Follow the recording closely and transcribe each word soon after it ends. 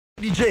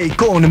DJ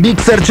con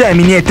Mixer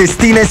Gemini e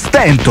testine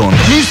Stanton.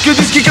 Mischio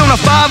dischi che è una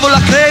favola,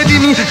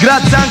 credimi,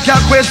 grazie anche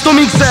a questo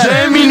Mixer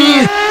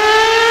Gemini.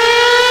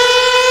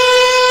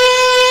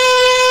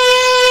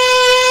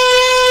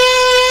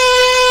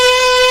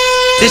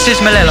 This is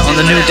Molella on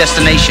the new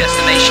destination.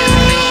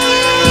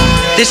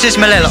 This is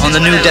Molella on the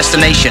new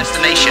destination.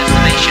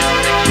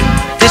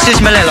 This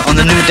is Molella on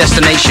the new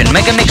destination.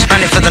 Megamix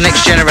planning for the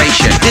next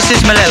generation. This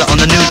is Molella on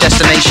the new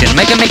destination.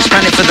 Megamix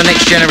planning for the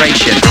next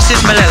generation. This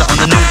is Molella on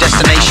the new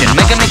destination.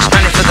 Megamix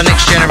planning for the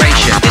next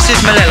generation. This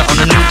is Molella on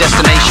the new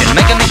destination.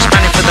 Megamix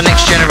planning for the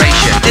next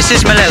generation. This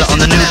is Molella on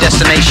the new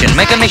destination.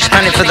 Megamix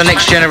planning for the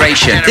next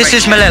generation. This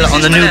is Molella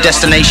on the new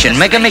destination.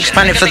 Megamix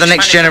planning for the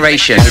next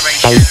generation.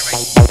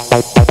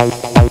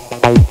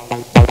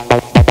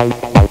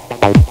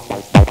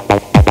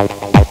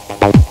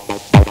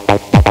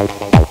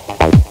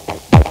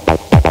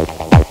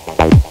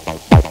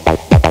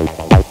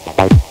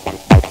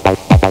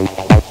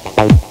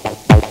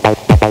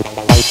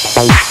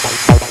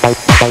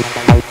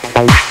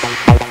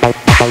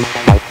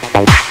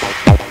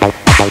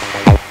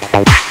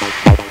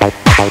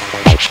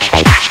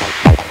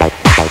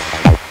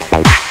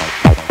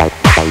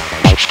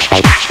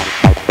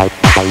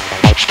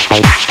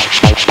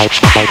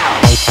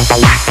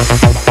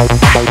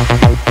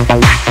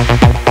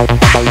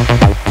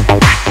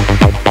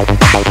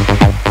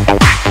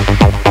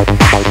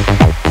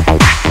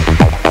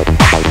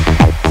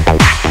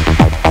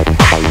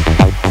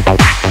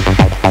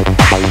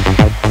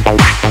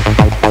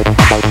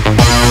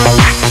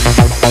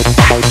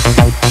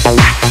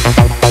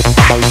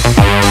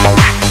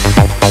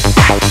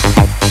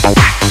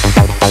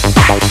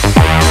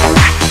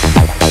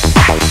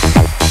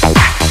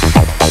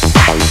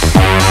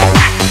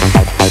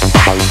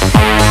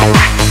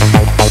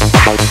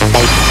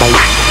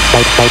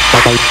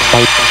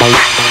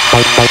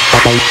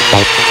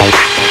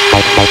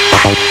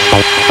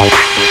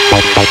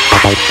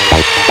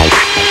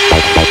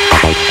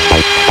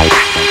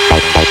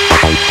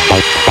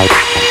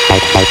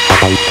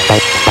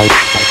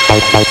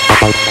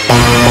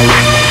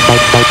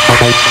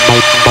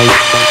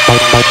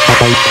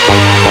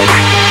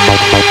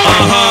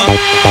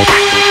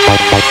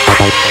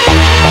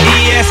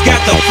 ES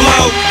got the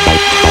flow.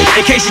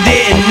 In case you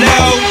didn't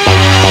know,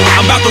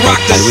 I'm about to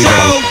rock the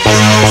show.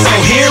 So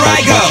here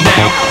I go.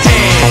 Now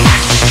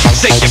dance,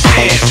 shake your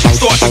pants,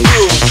 start to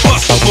groove,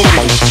 bust a move.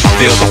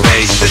 Feel the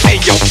bass that's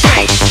in your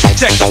face.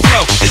 Check the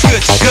flow, it's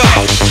good to go.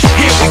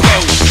 Here we go,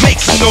 make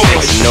some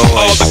noise.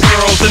 All the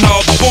girls and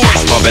all the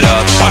boys, pump it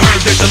up. I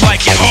heard that you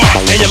like it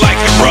hard, and you like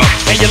it rough,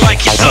 and you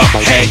like it tough.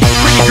 Hey,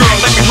 pretty girl,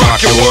 let me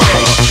rock your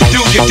world.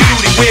 Do your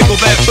duty, wiggle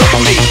that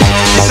booty.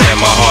 You set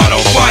my heart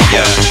on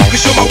fire,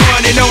 cause you're my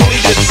one and only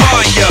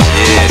desire.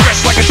 Yeah.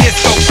 Dressed like a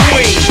disco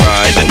queen,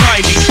 in the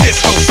 90s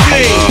disco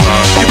scene.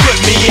 You put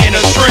me in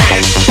a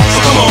trance, so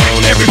come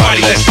on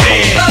everybody, let's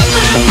dance.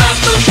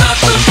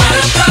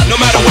 No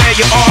matter where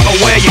you are or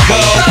where you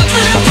go,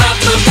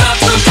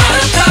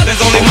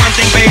 there's only one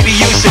thing, baby,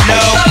 you should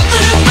know.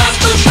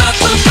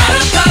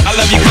 I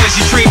love you cause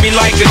you treat me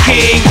like a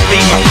king. Be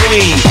my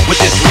queen with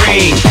this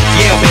ring.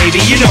 Yeah, baby,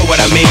 you know what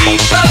I mean.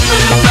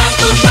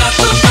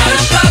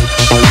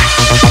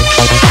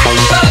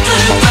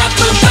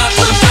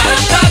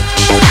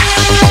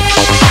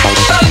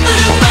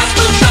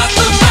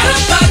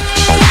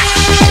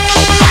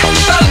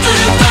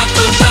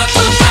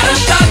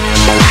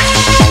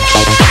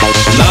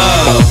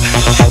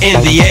 In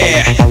the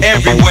air,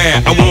 everywhere,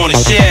 I wanna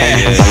share.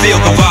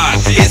 Feel the vibe,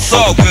 it's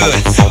all good.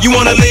 You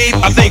wanna leave?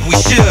 I think we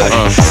should,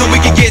 so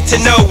we can get to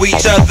know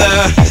each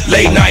other.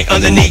 Late night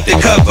underneath the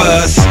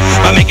covers,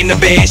 I'm making the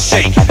bed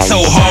shake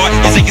so hard,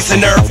 you think it's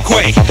an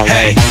earthquake.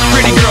 Hey,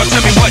 pretty girl, tell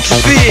me what you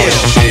feel,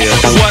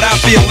 cause what I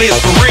feel is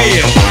for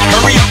real.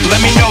 Hurry up, let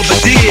me know the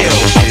deal.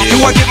 Do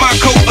I get my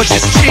coat or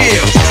just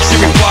chill?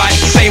 She replied,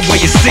 say where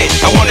you sit.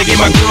 I wanna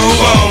get my groove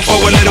on for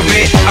a little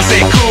bit. I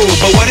said cool,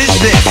 but what is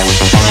this?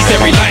 She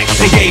said relax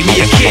and gave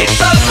me a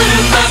kiss.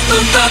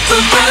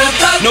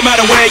 No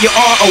matter where you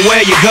are or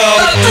where you go,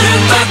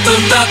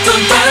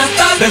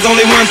 there's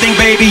only one thing,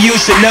 baby, you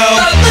should know.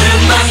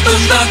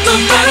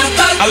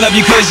 I love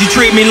you cause you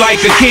treat me like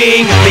a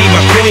king. Be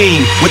my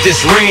queen with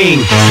this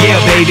ring. Yeah,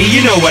 baby,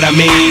 you know what I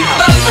mean.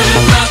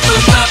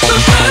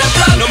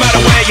 No matter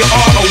where you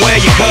are or where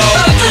you go,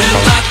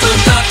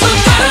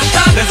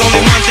 there's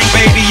only one thing,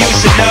 baby, you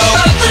should know.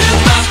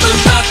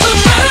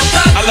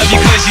 I love you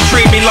cause you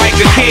treat me like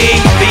a king.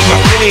 Be my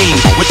queen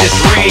with this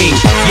ring.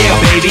 Yeah,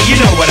 baby,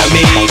 you know what I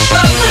mean.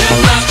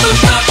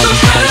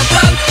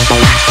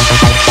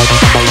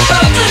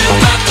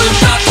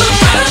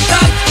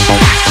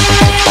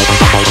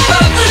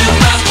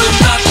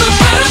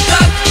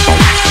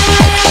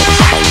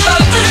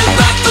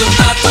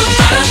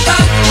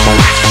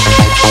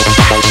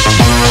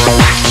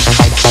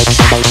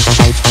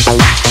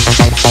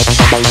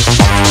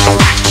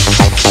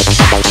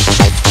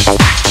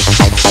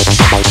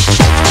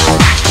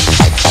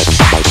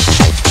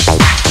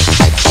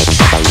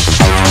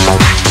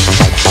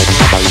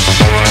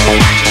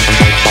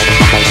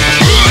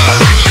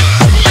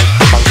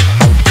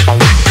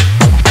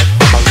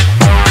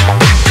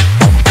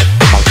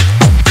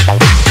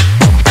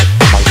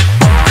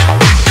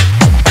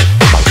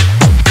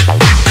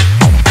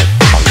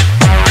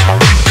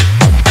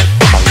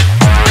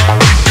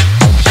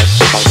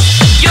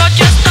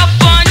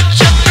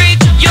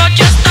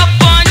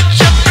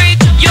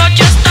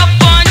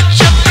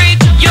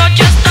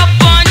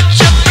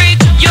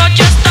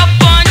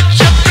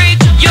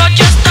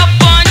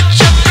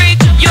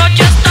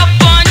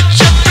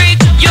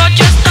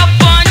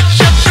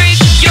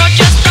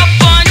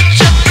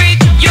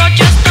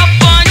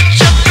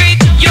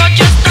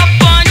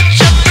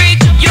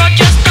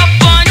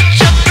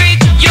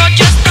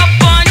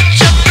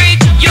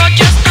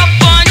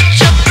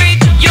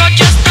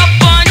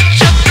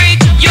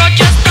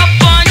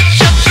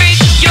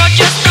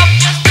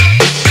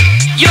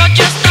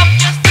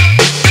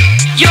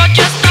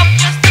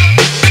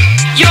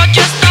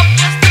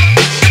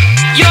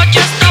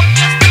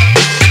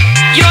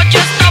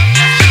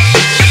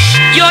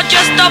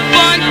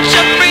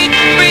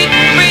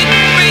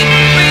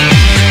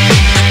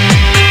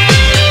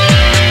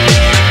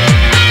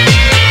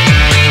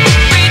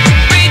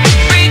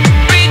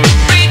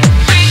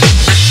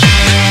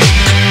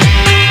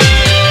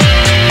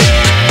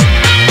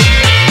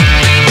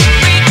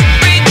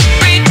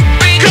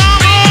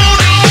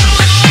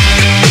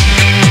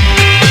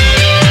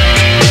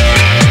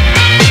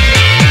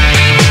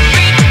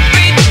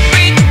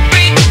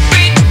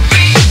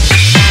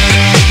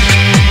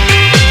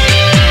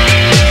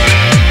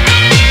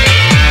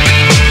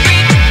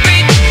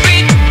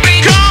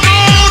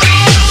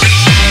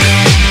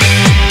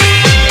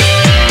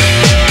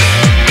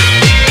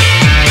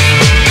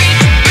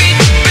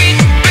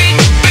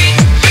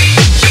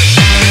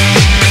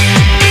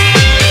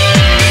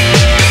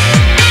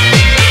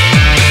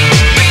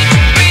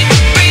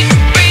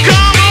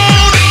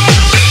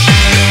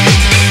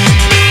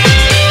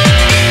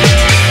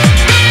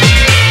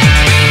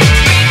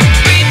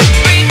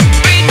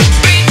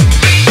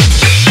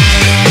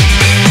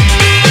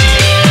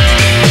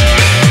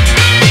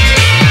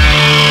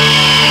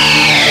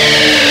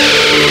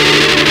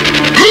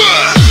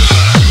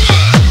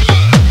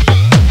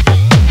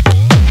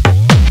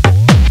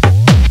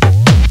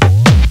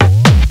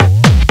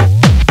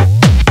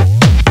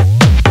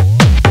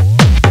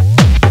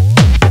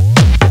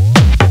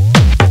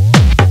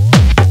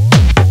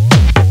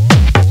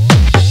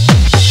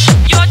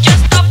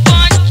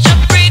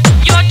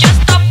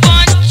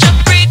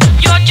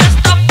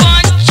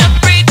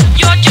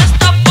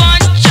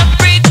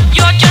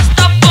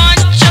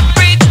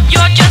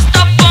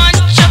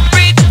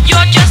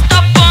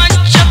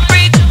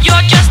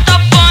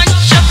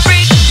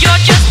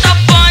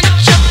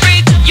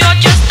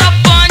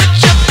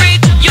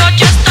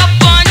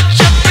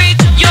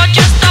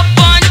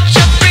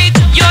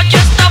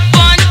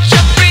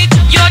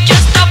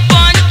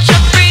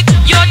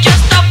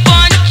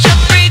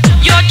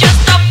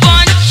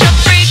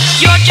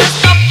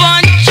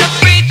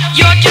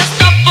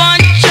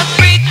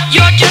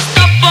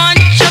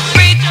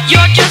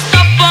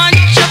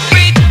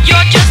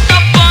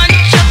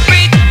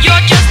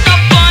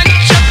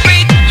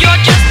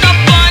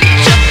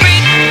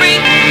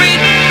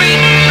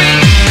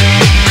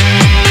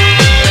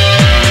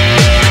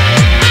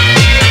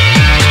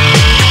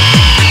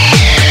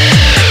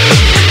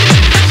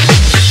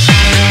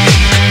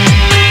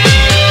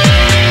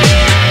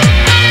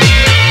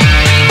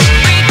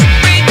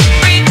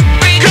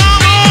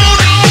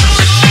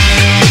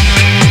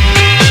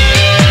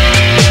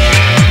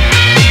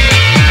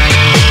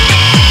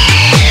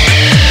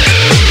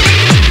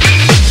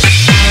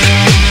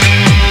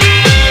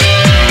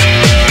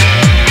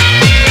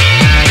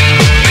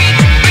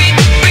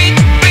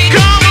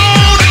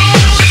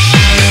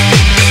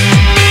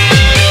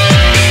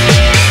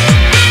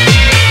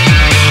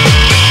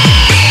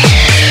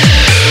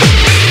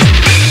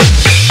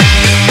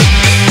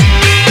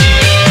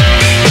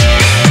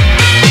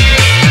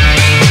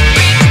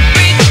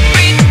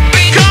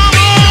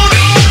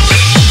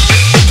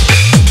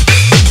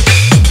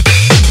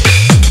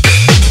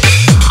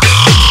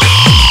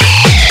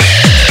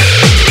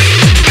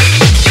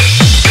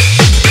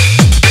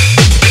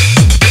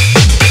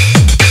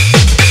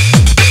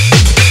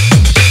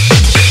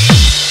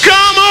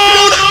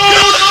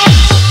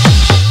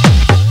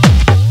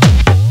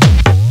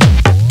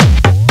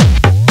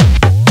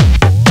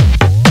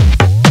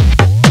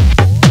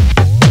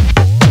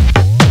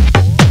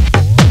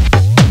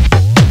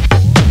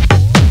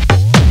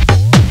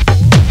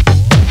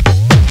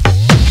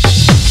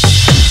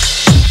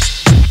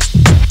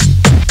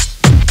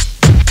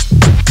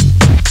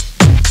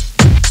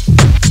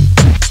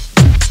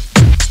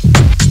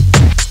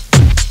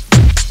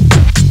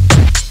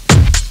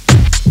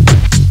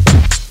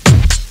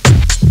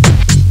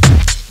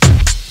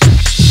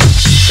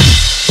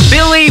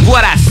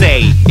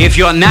 If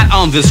you're not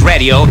on this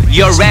radio,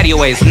 your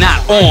radio is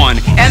not on.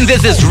 And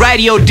this is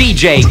Radio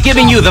DJ,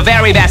 giving you the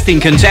very best in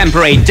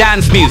contemporary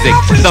dance music.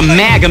 The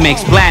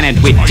Megamix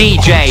Planet with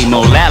DJ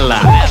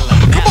MOLELLA.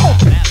 Come on,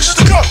 this is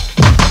the cut.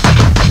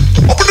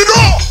 Open the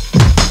door.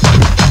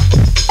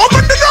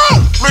 Open the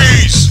door,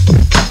 please.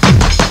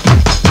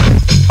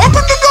 Open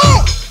the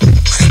door.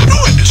 I ain't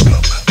doing this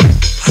club.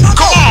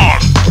 Come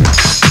on.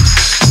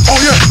 Oh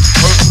yeah.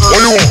 What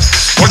do you want?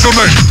 What's your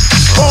name?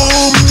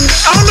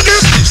 I'm the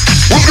guest list.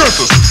 Who's guest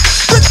list?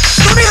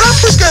 Tony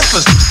Humphries guest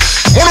list.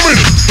 1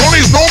 minute.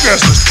 Tony's no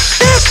guest list.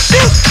 Yes,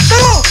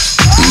 no.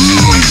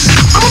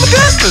 I'm on the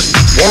guest list.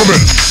 1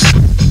 minute.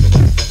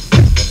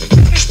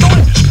 He's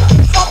doing this guy.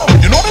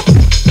 You know that?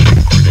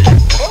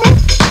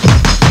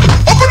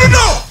 Open the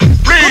door.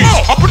 Please. Come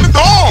on. Open the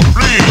door,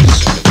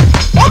 please.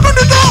 Open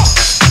the door.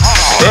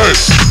 Hey.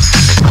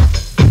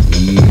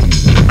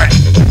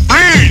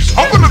 Please,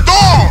 open the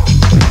door.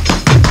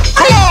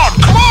 Come on.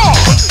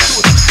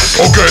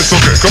 Okay, it's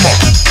okay. Come on.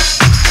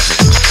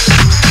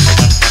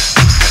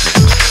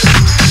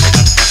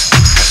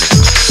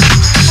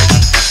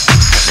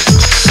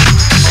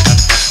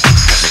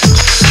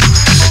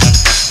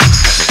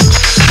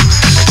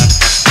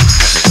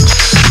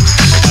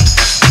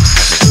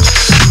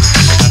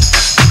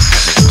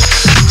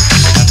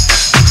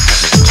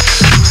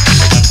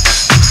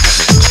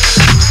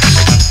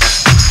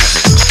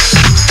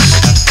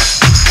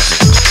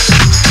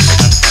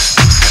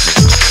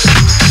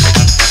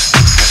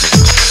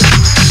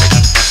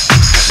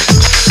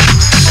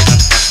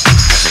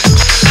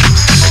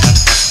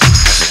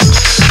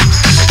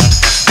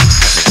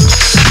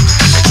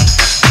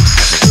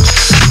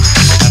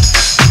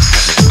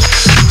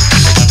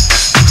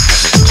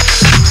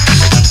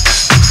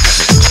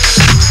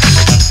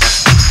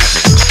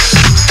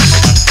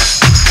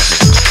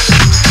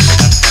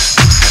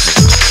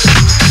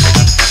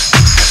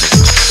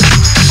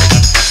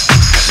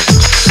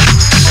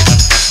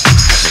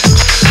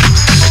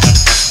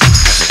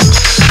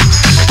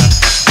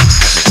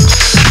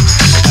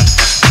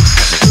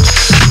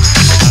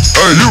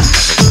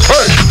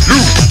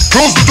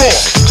 Close the door.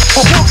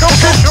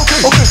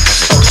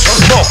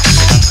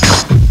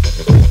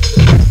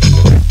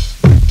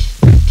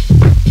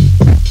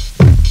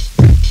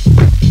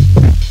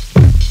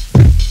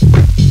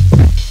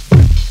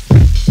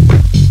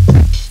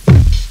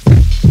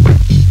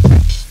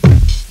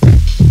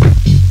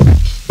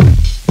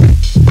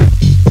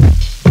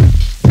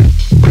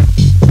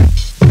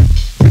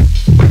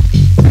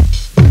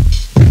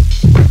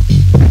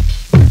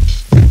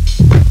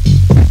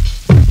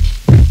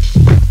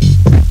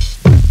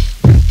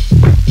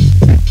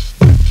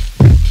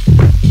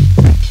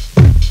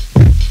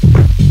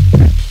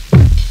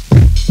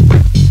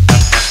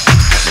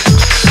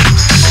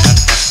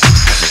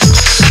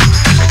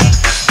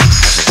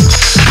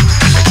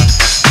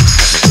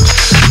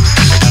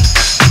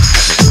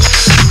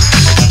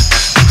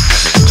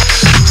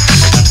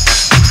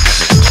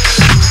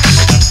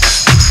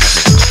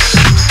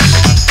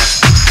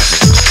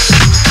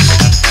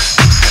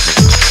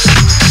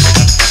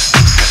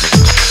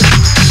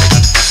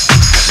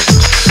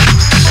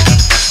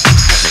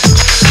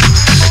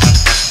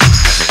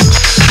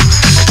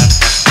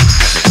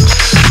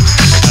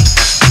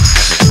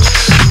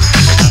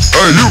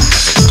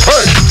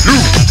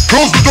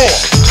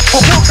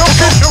 Okay. Come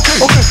on.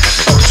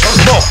 Close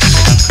the door.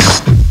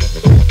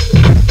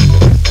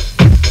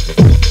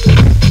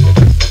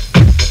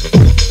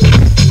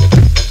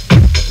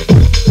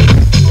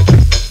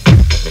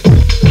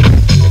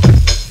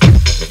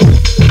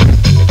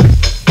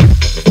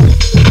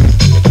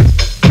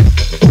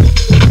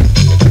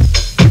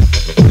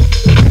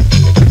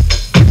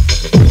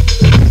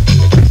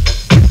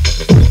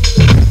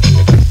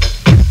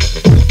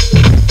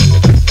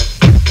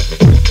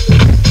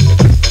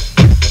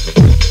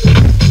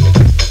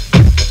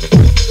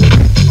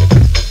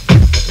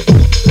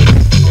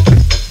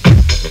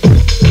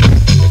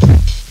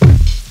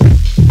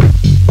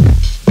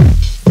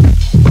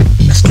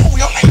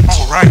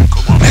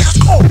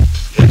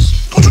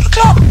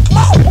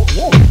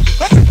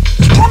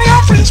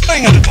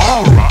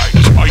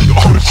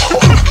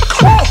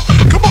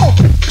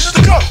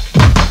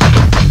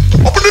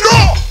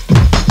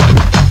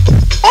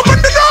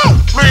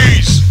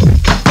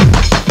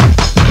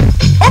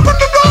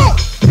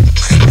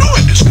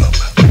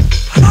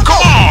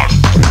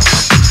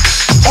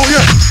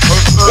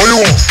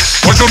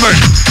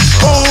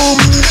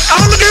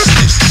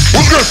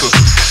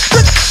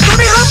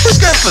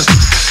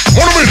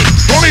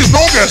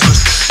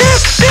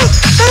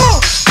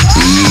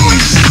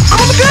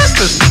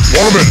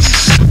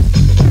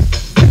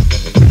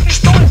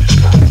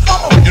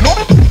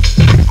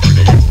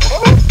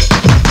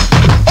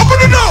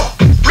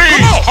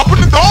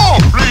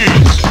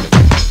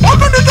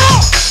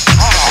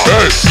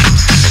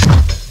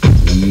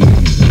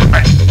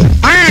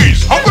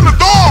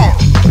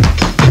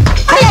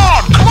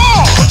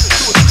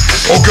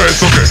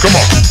 Okay. Come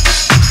on.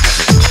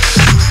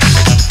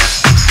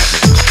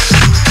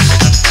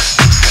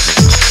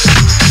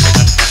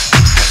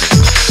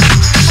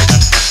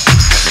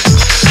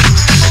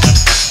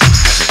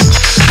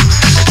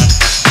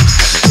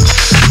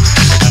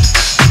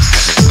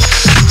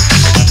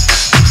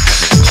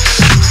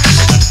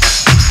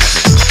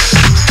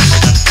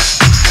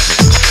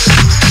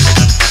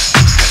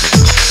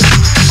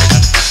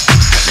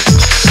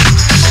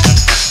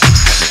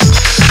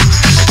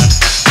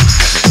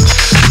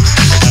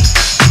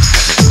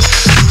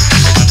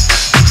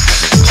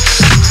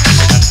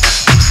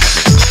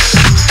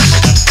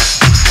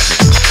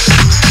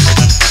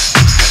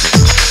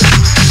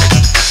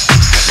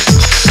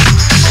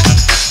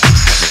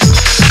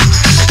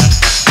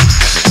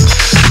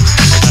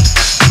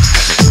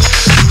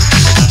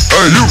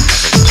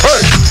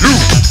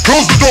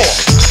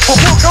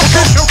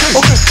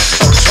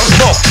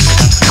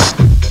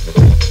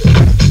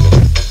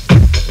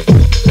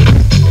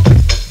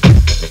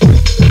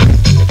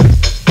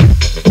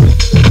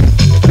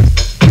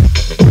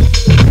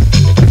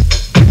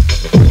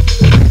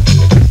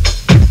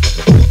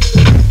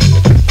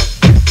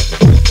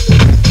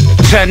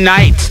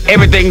 tonight.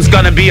 Everything's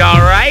gonna be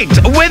alright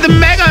with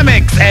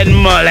Megamix and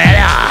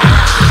Molella.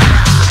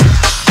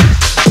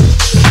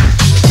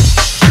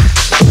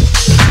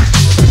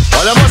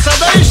 Olha a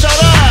moçada aí,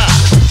 xará!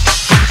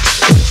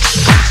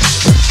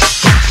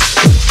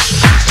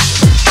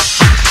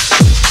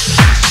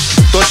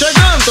 Tô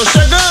chegando, tô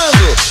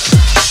chegando!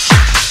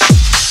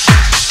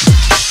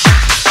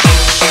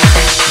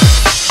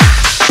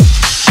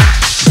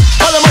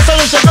 Olha a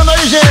moçada chegando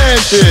aí,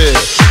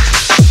 gente!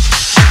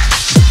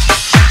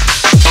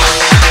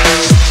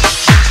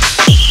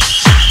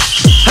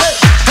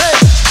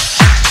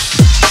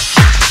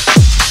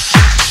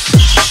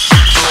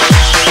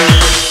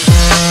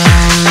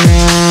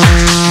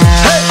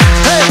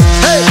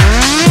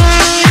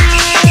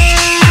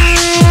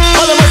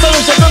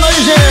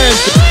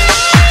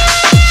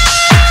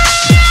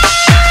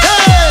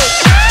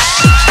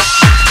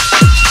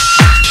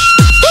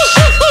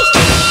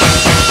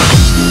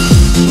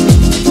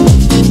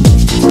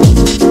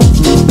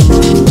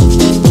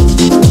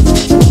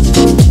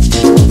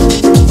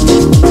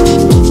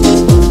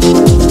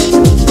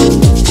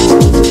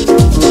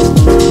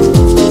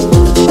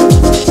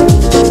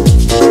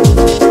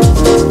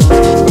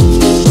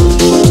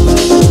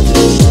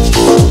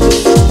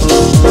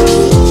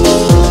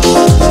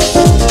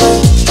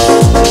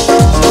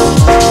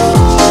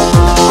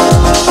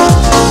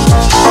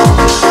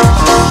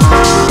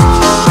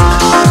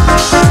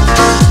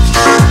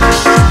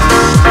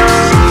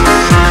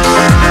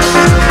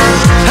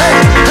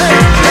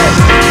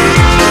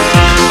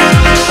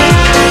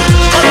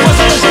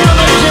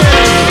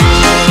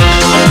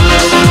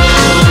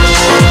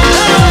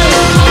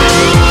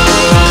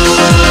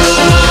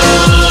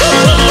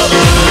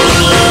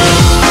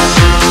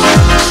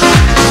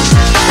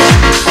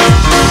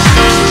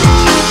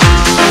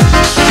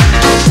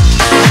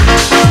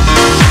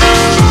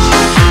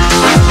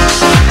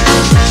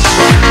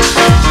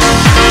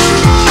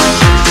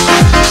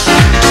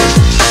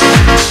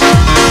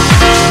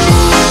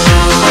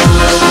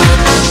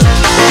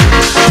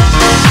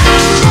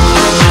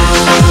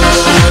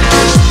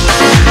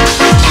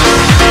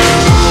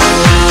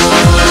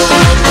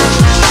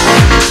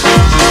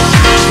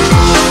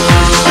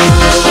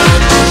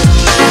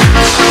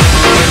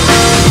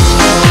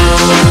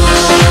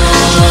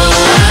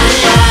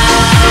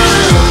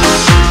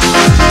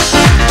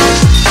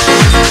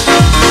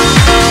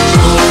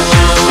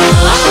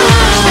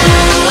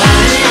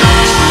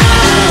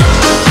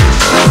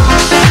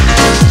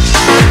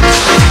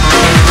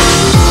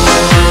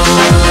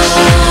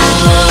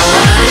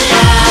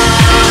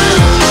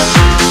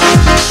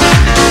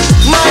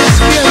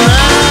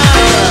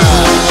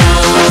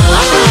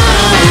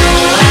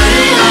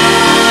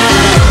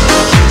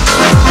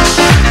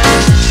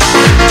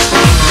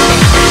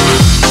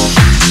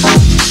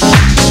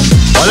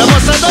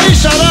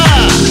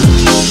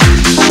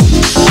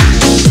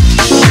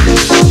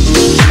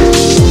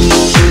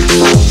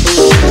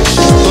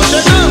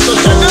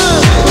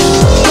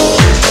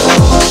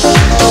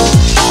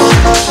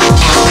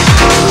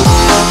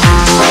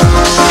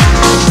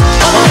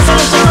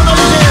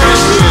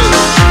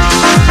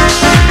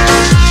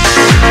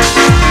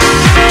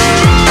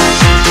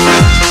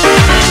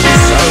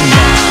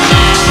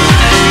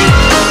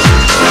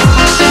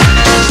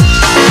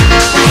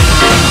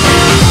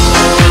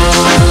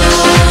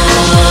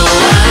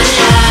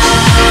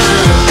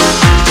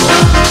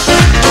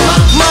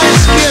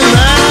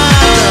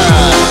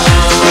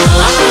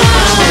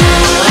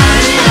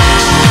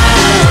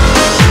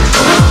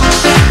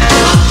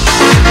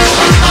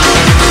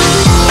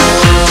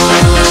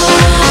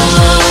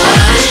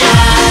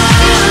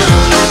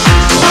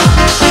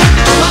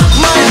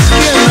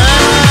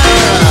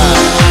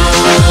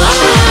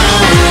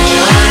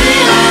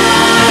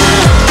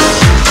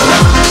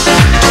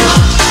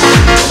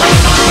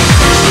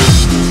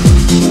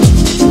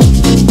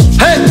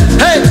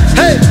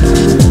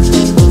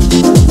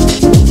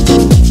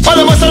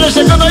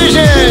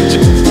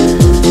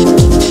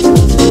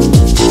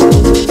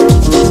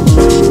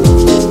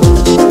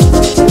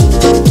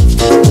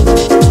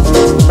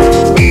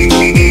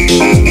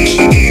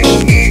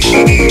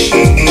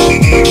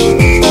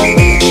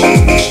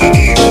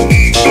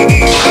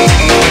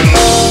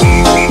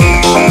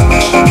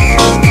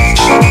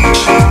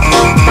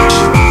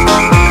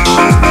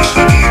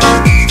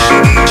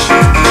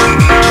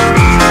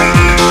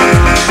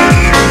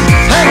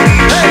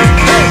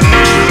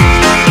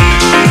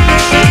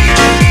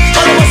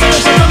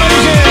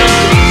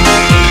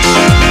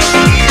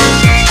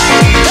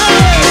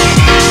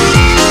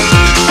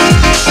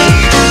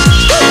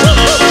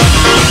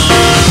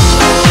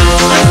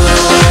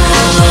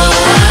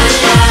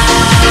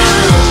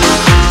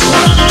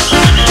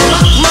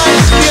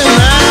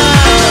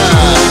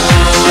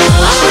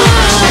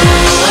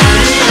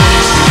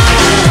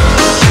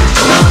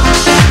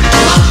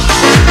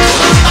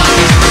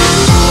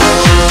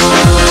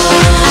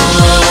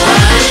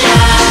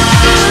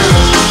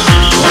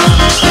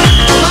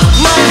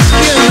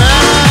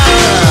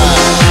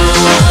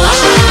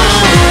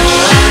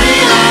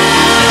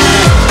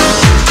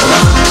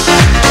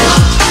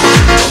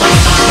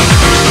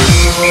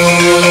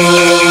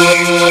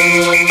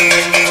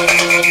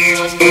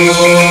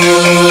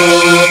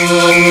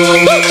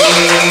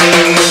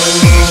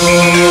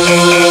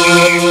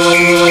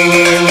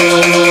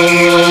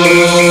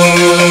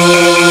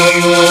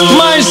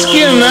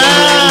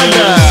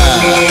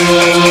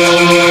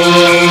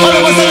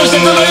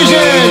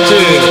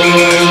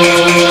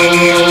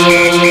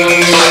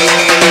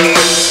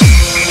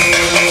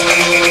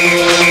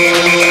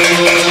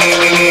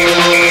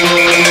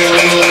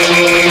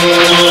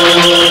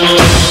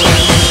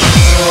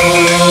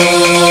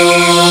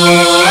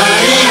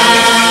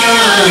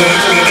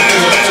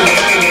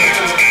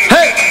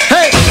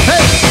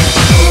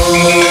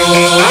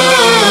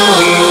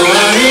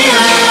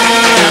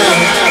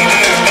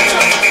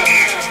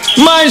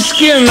 Mais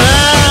que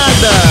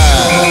nada.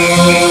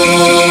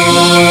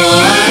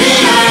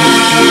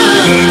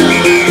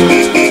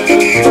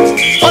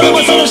 Olha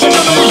você não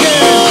chegando aí, gente.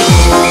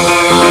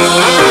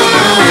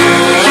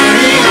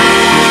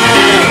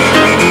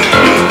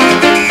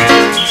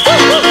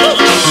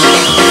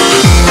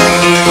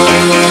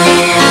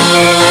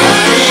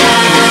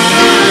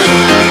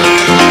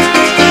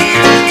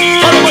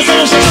 Olha você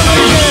não chegando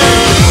aí, gente.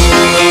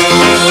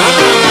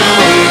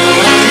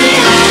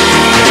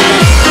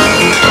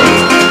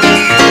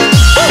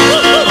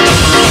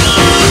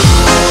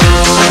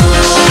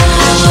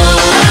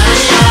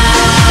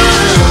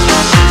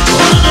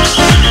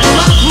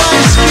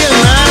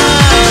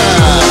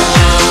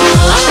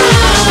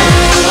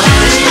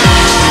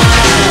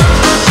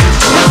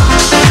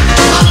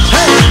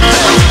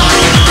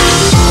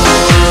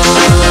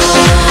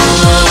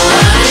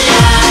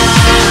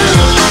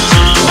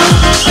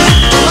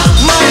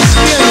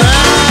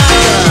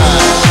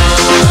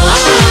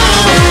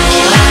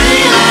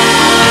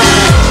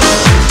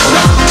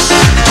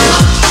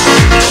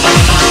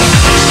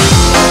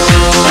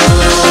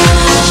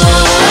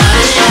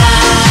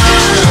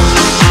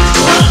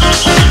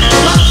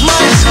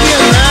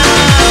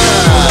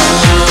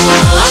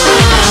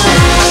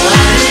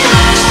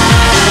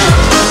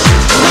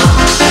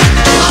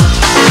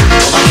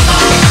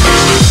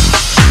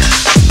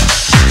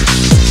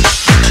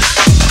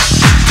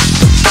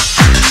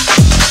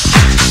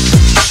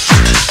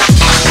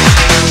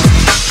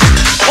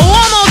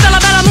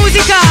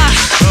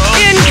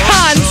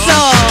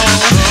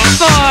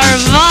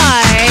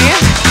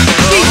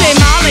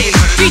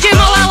 DJ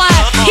Molella,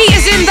 he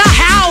is in the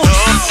house.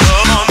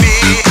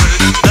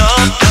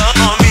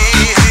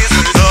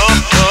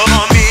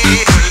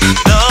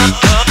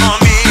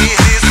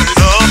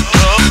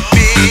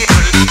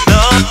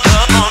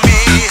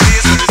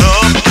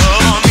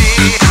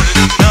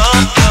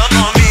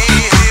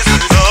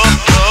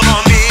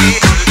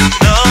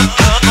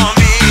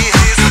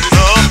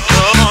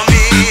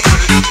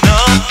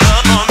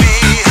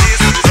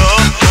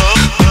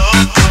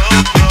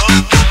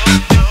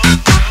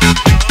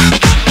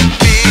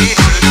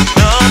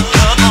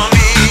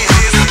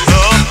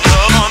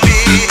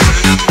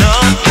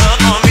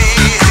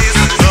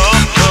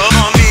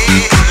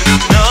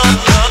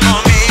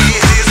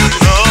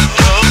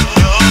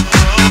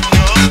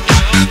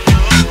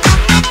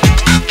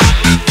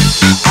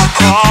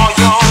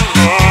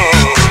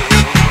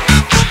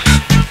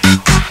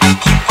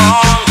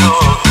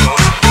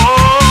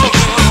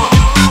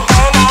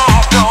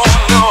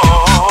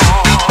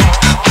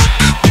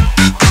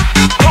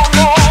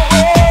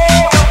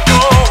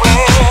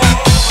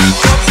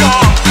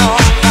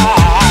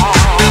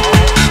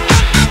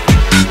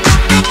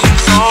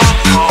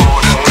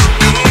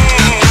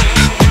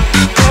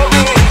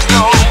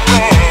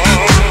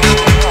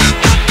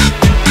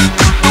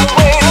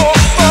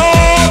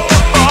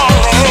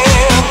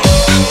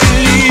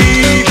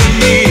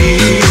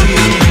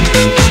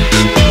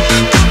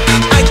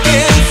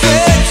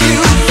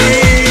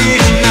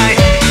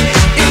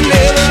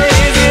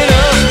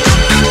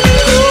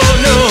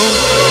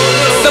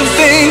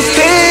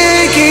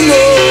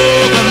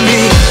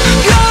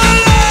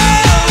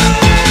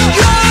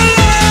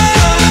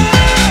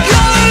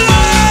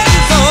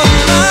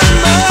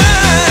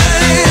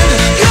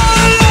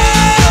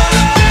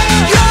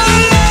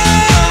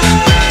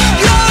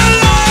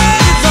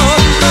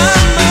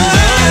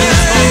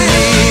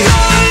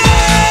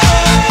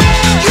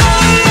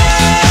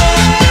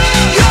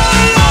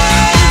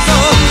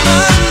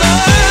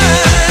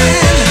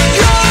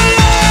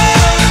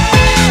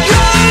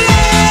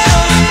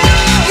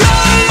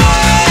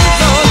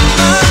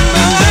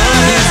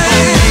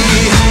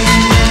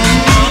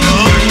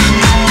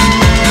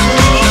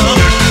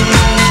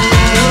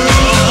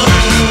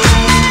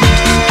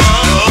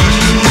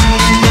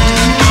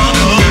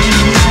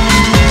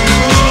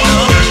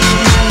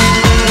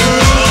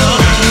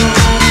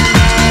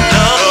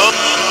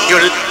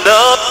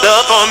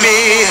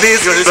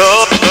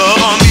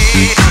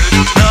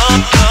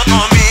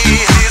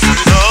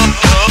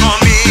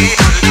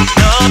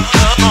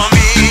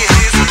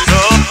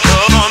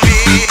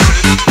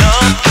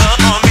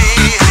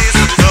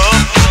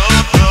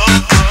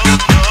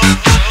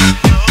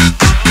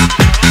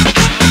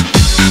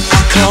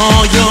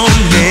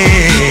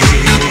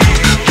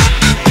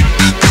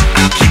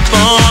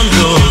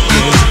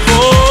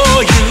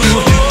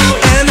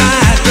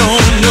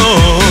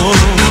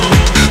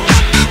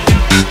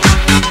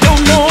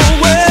 Don't know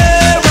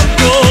where I'm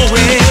going.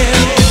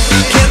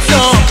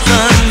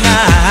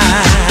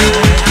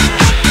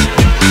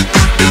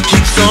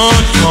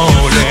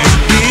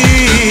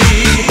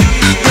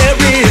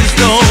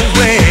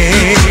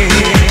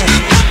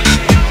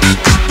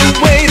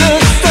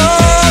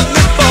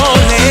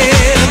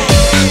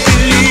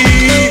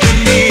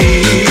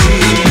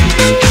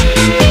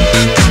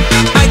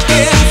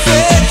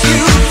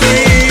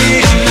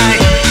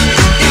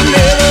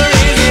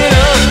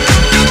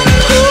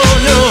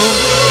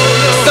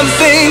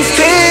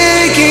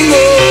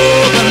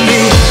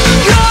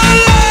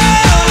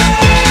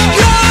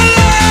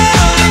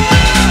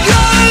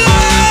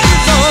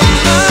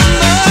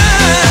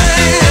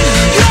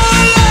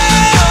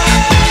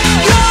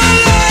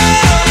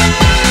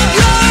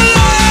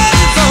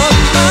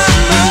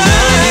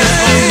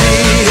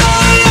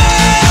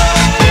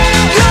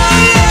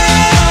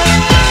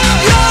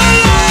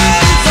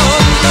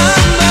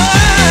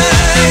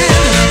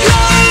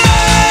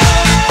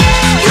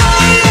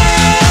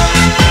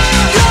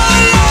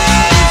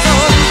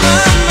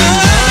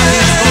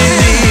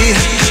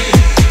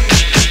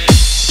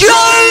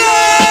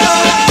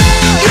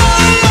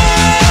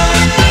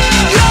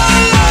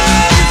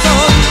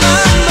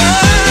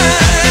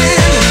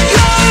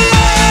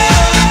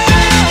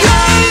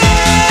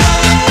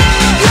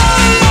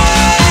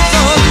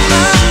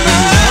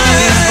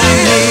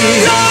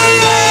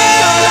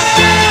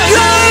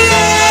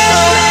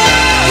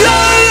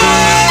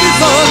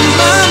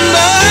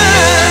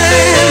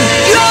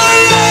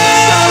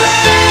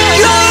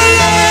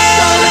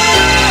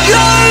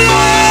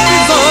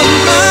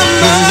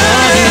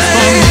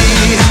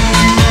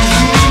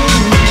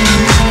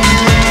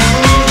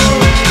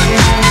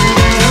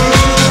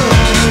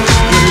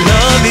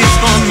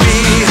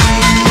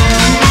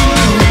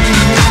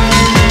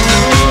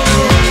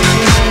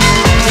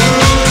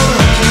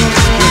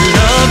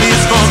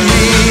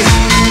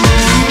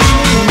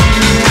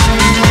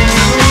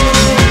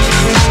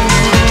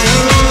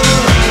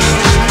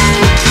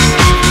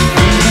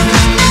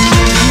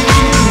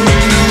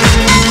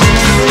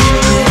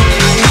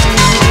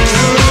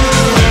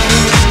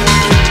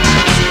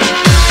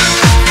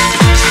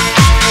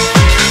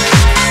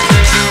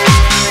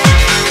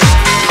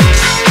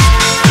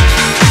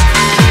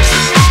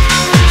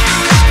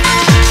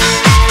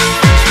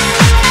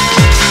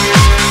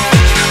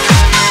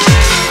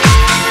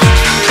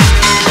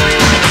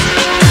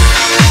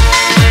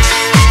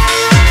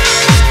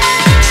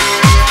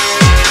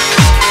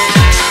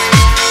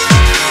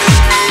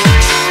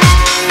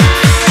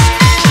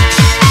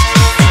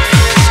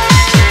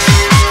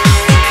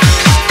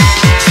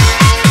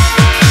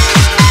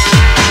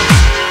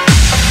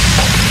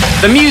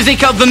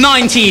 music of the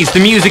 90s, the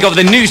music of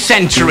the new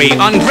century.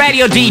 On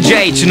Radio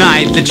DJ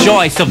tonight, the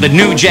choice of the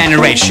new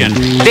generation.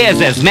 This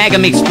is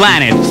Megamix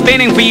Planet,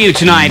 spinning for you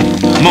tonight,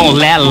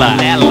 Molella.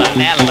 I'm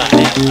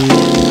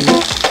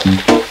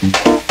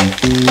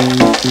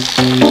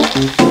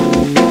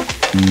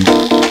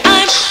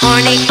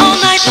horny all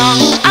night long.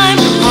 I'm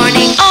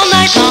horny all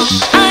night long.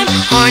 I'm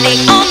horny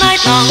all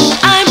night long.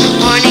 I'm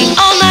horny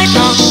all night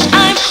long.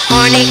 I'm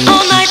horny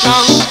all night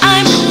long.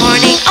 I'm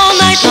horny all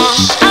night long.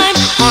 I'm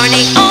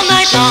horny all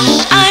night long.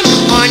 I'm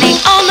horny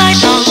all night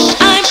long.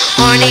 I'm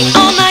horny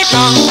all night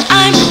long.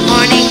 I'm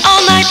horny all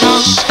night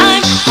long.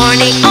 I'm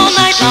horny all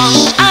night long.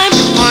 I'm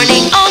horny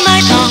all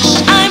night long.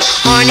 I'm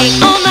horny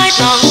all night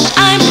long.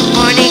 I'm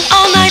horny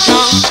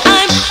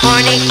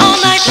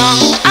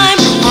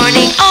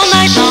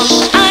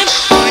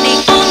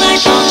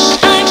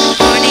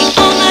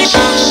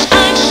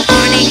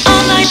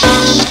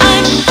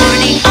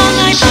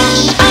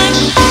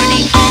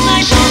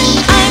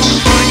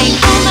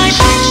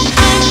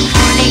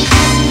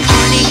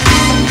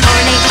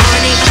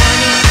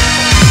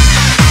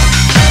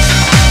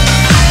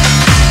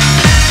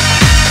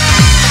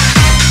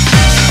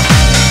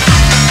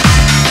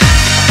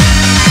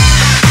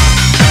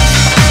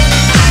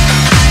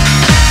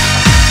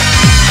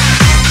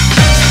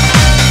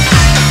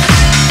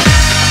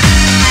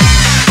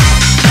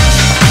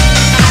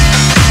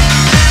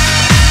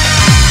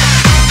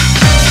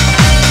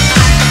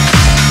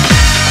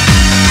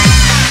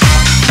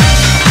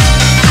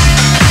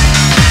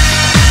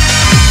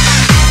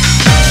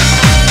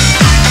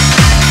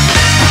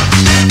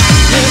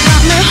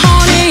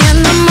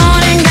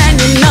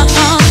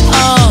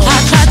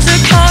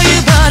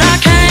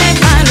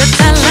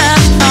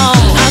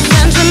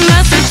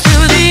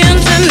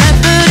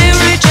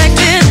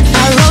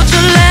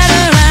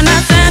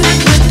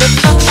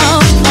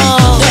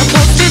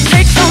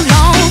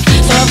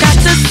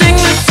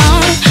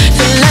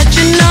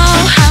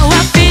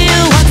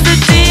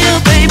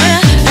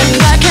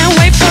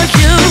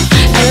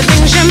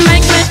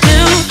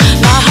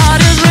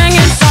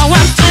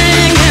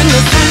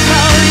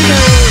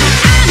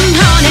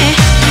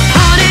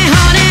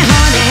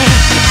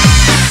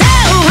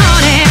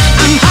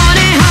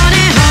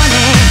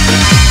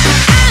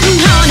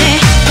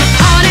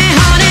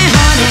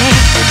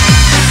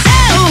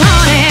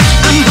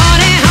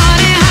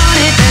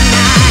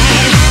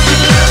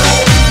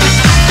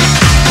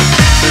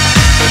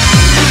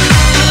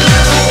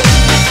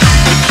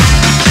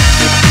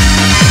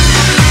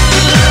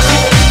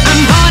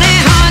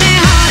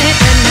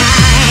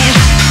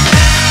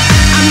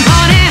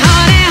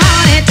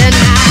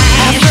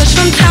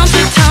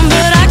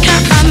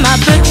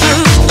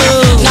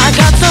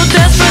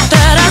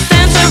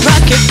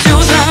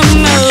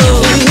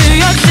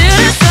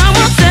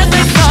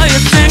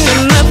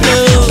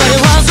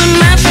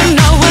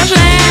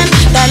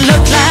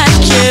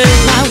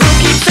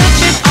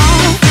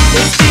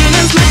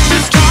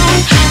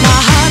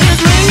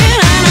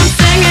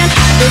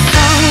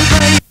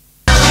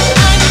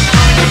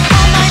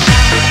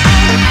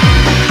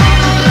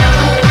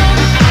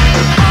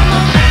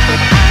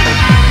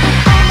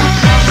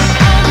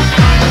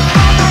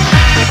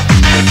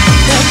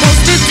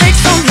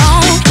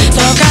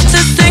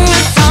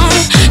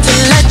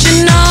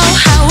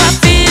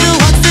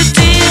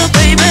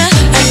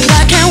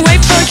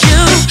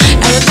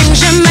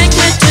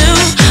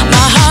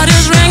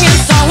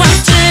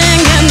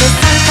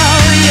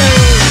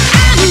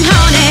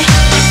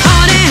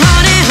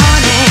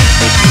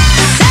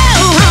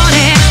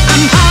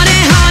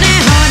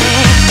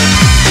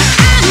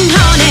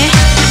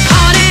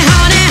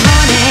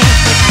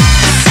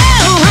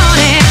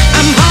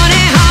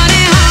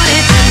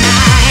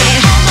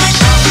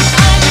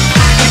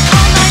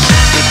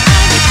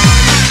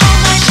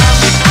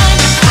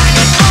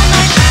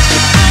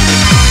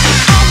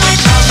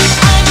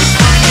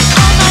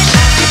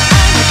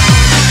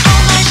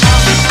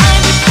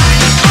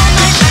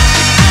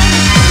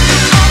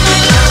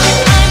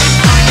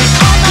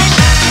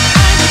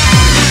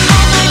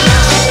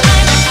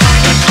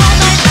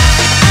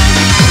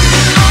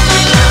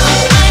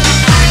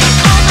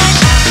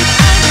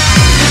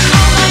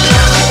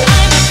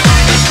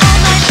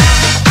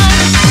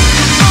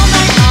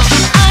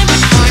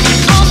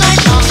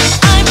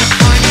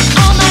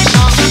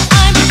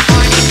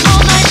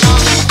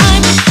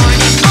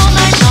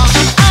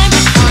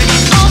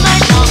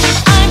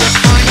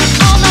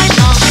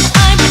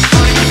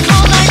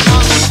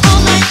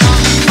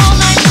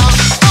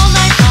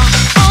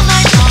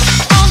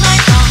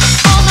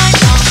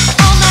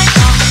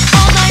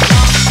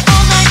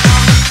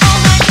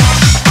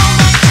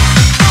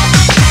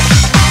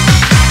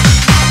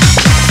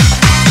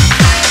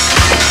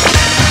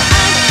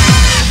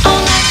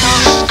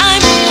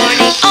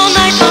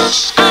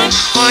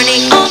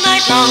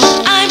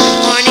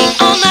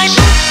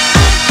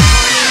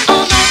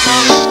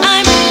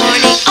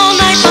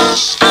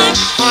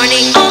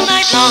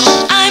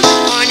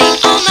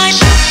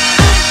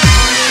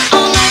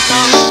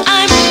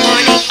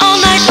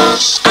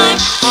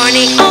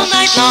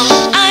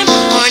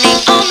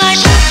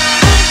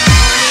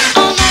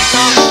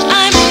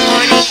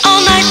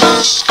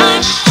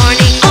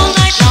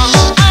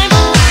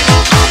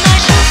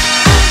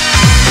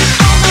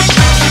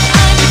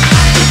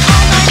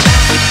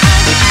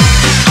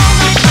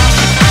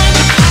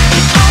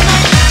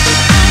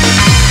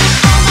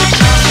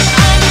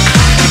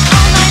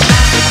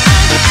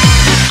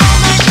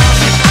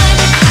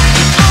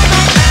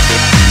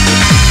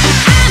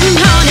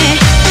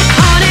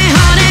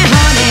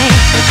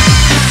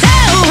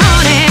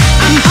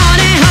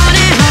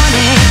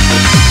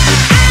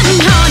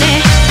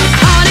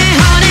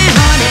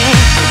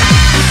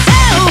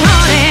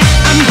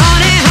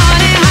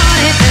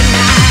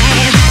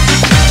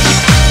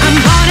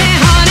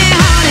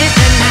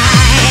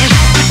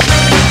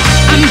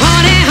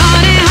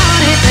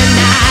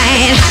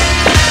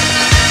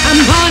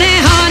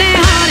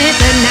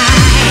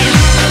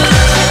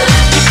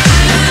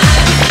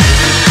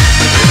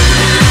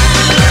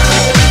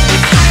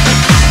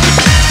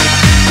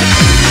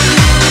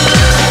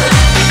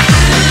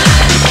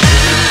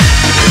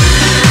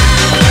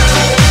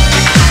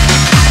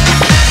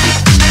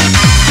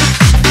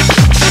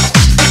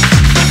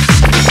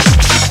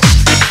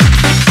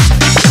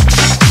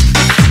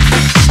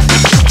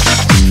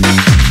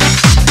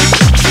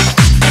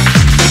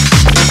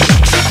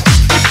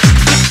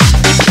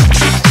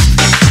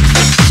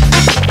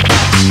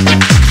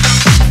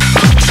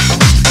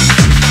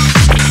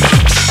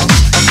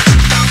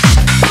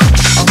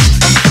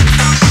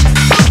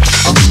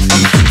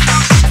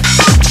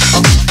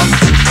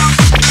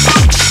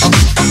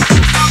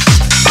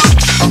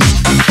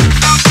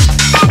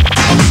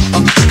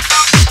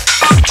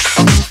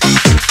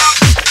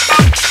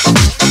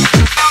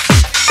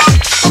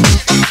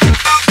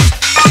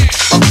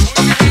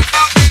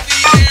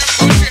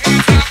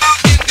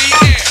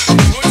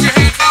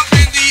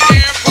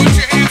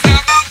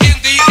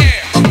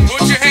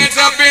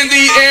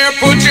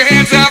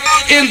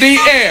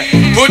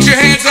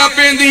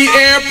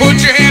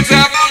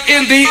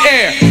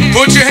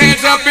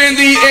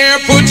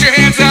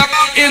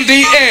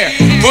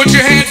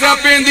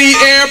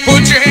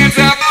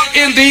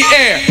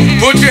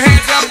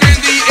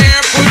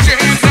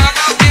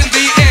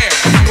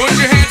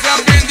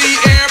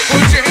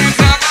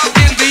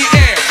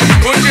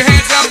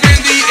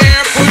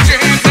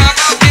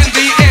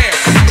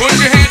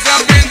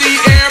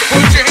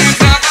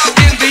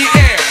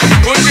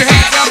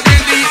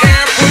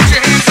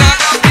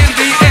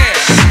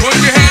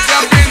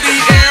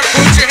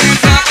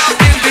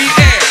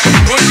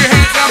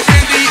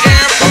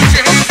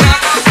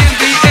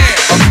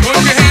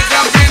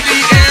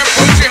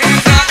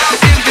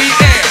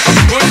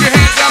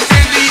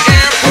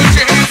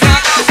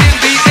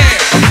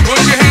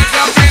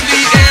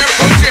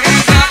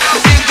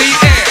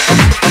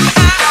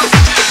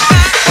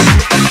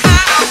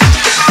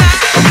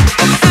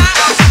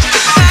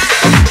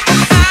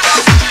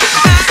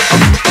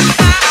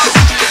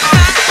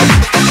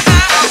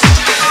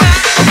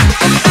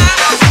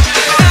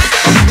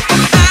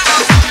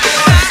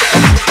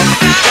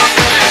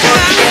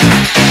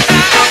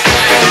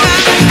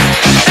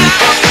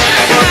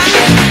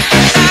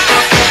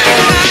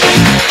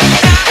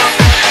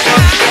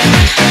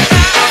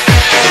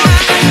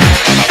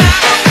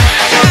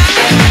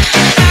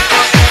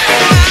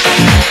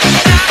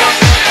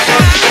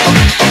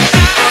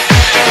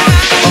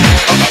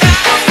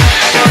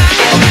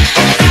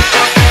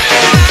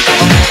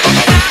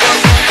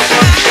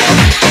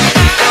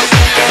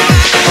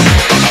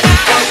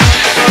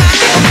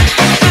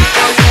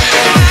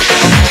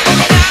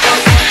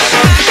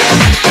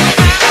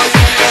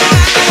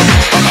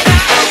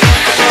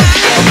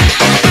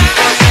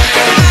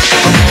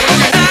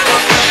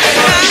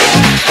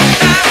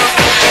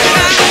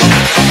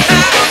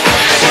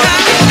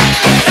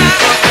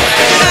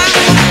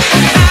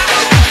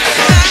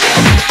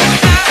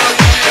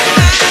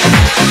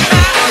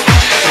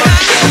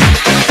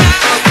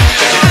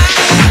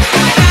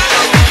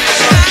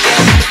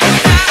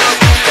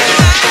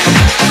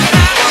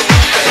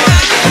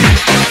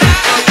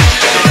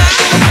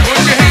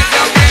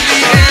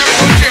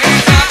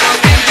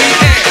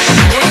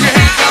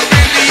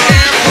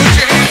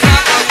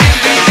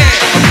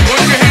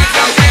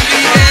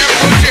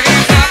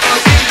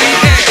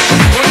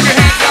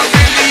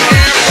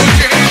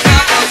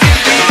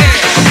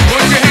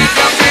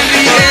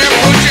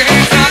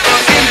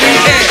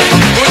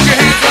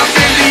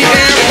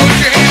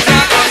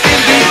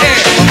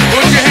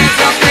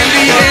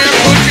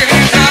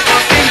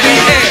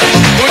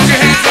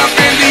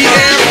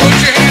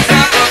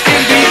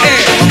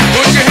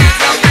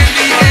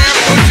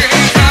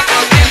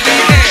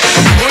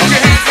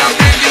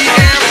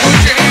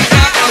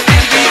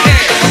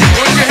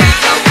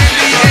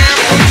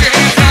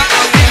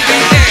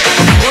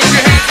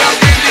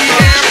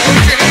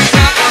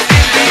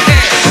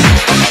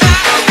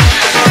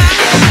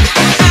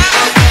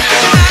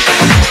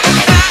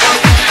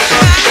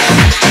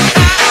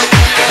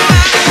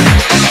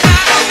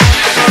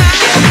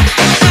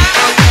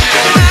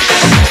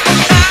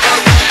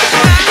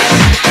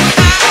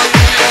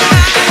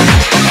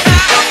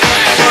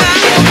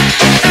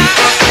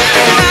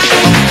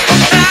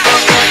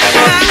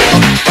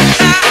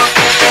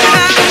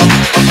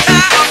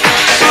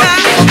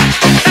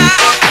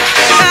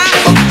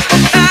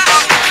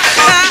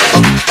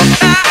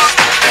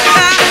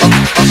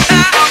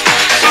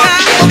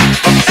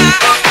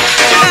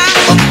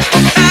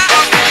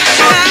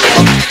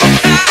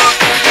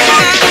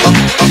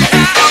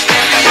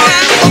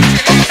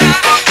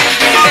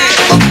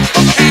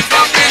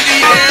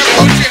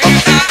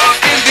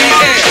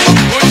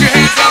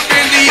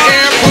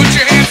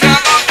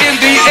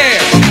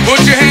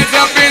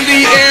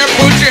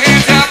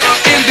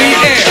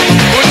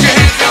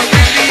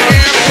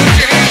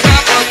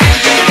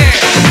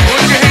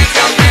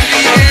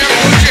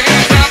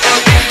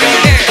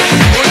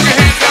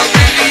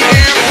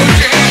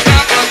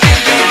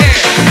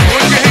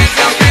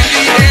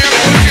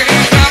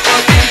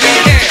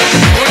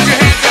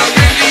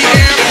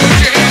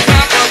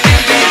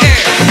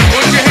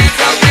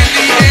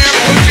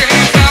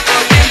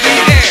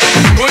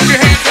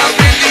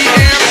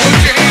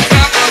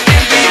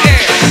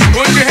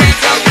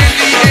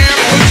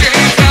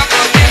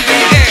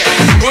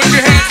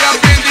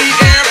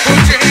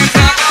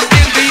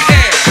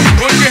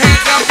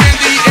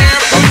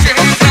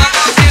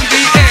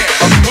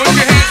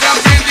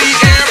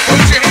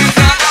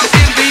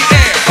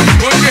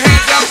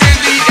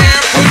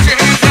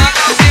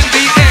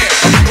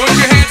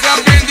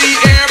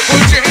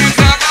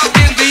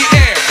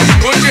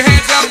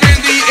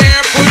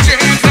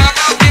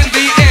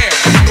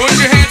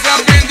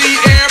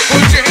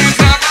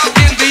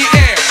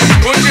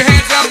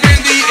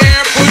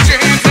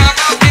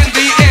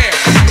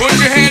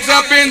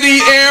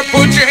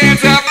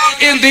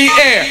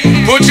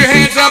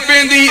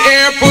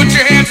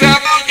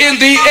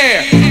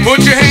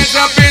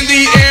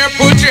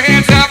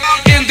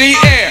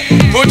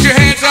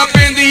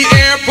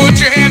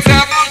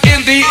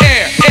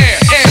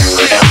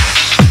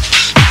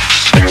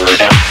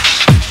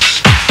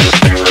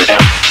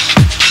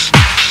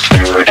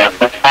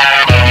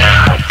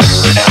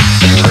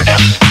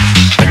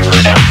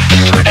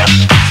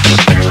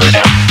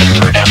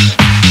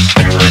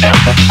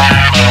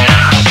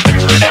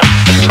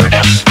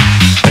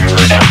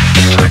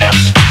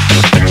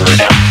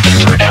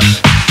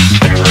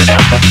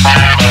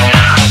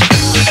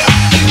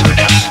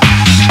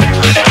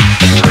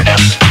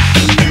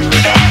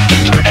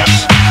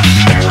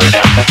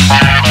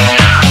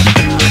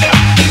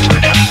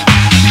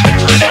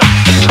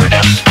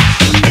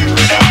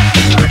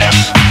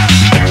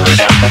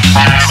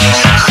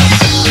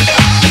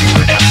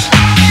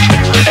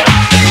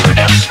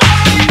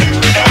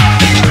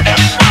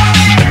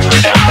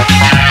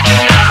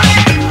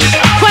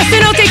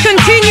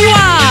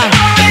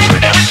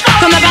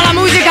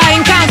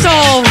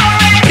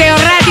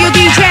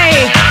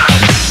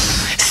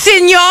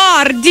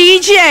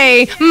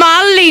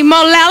DJ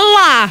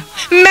MOLELLA,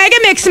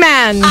 Megamix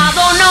Man. I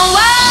don't know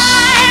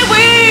why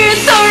we're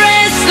so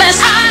restless.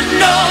 I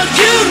know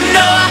you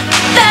know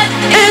that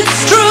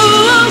it's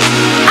true.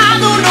 I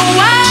don't know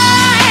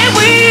why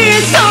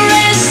we're so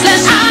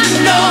restless. I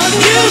know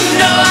you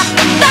know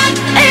that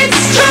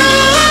it's true.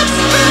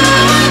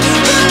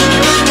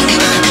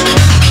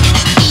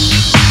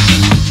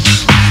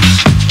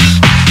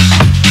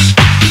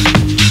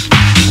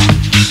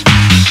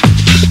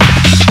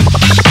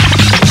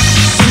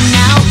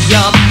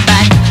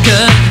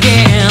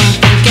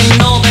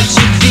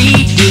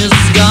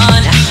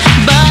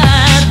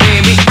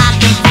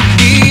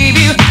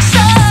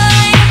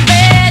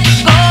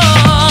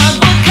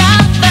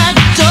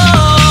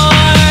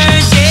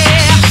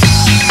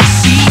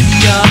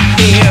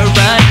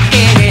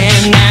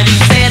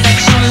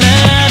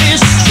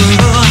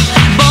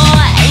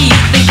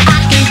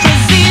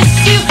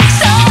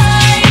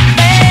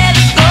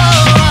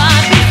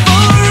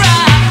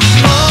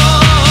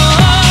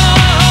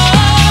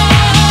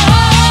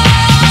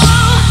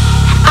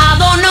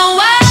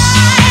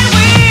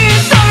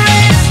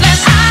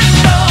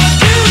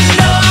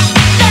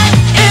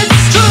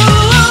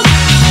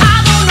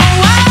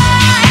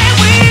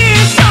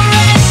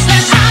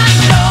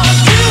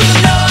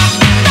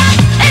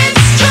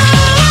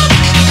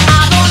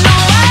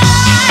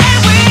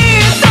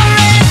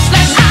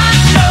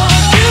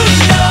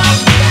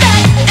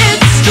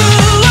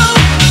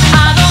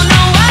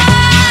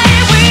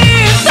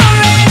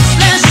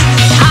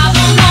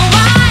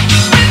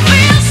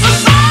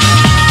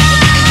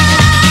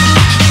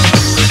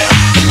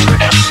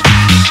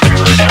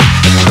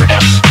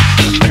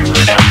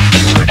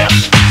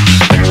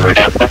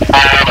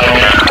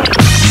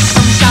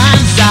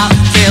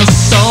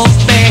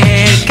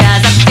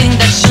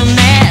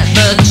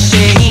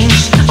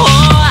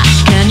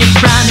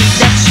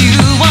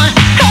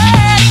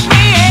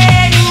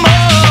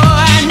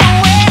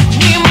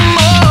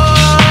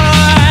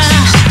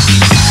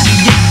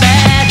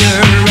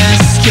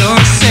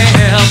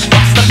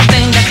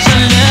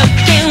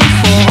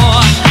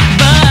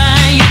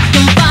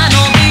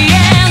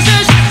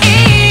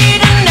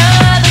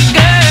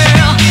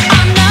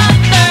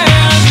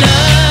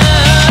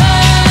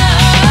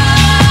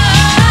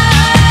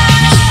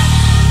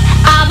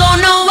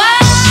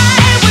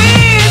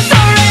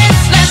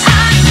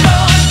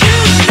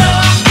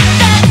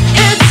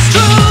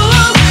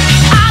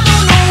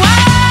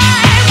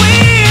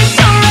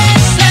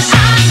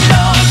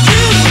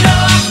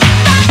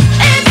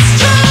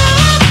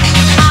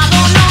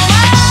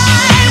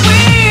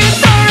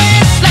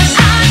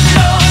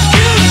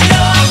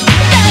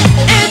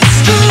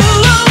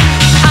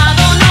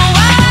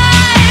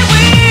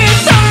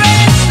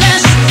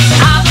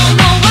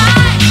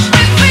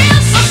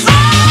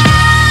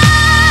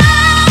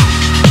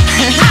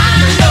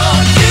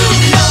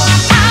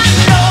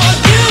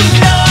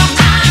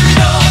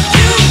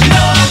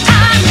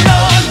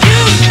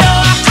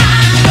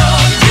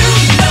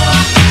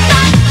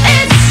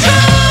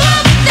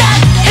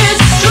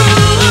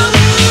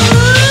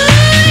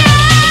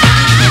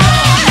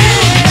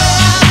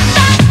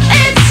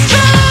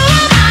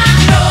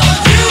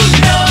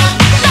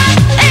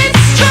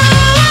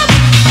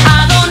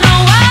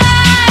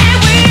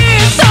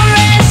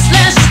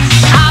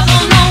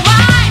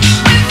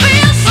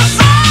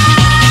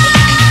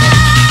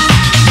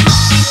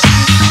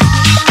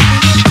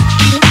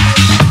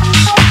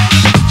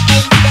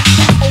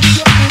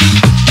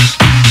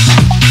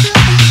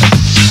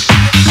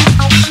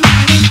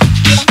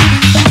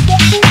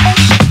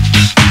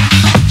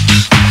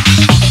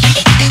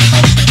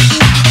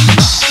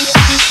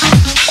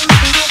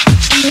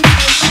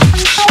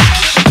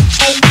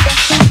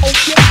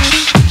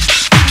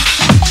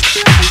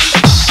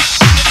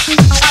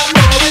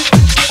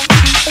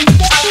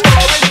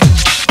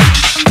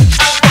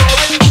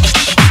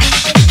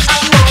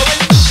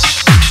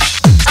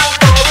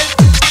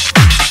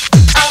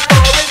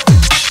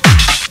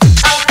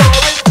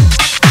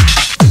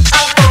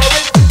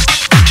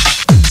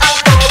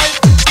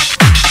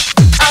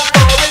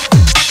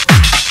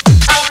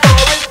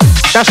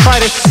 That's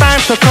right, it's time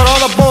to cut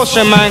all the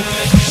bullshit, man.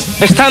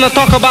 It's time to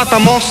talk about the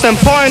most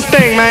important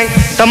thing, man.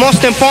 The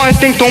most important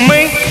thing to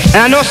me, and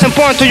I know it's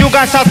important to you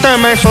guys out there,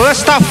 man. So let's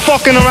stop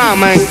fucking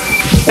around, man.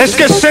 Let's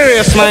get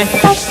serious, man.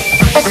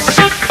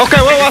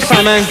 Okay, where was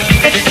I, man?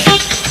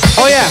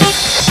 Oh, yeah.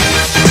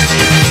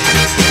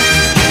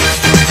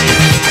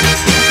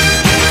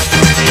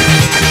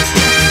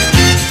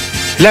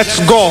 Let's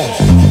go.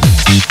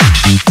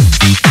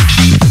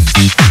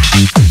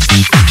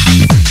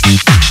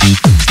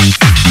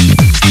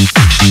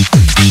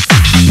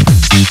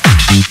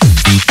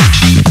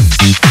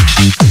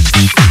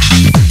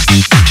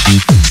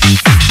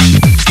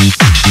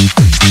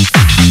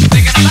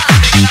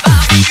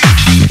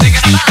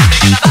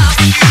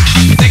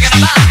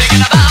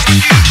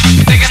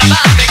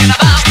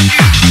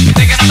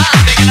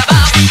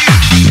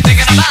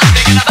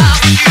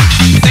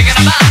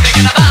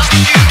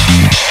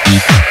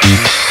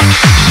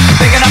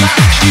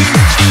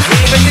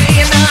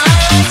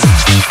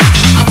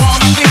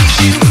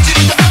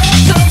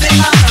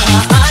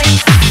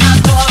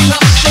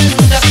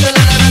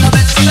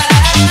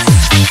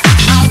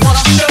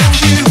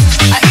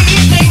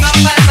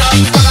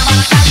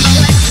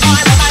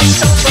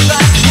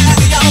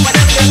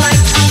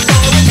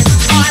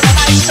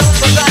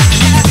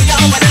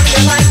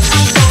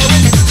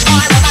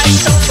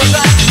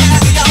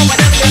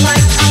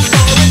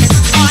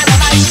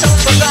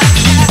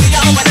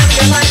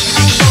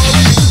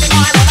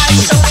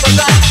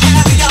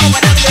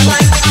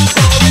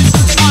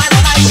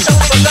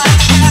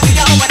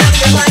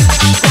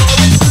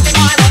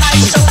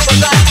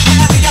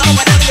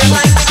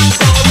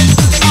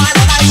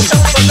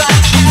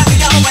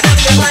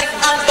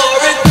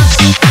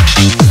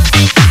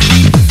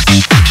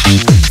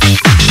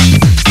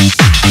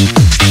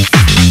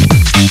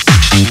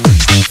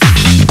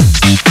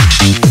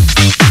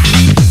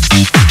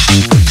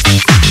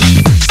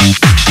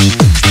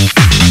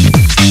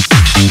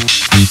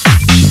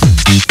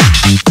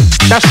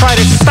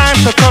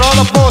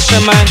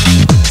 bullshit, man.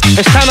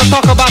 It's time to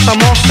talk about the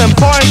most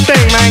important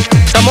thing, man.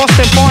 The most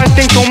important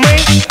thing to me,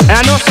 and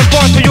I know it's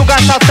important to you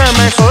guys out there,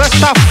 man. So let's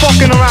stop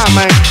fucking around,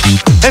 man.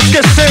 Let's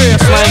get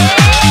serious, man.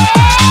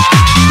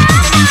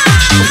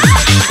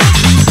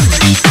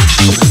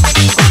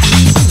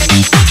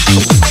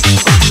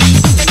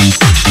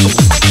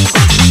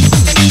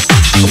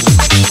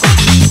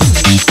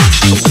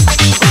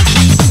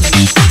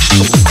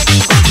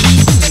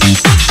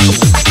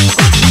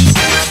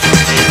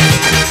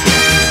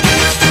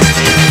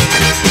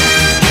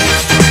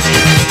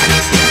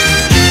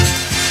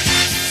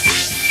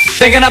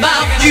 Thinking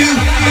about you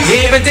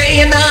every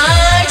day and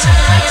night.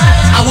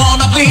 I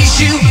wanna please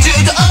you to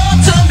the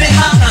ultimate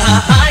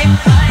high.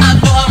 I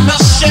know I'm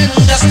rushing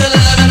just a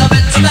little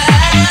bit too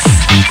fast.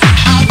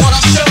 I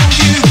wanna show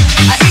you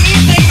a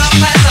evening of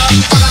pleasure.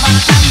 What about a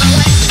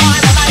candlelight? Why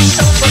the light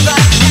so bright?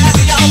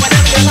 Caviar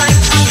whenever you like,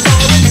 I'm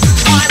going.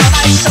 Why the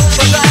light so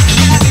bright?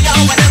 Caviar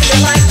whenever you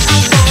like,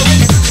 I'm going.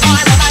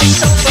 Why the light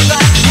so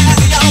bright?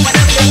 Caviar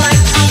whenever you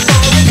like, I'm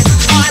going.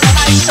 Why the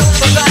light so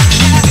bright?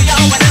 Caviar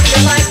whenever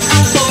you like,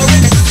 I'm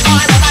going. Why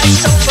the light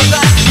so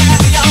bright?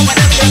 Caviar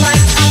whenever you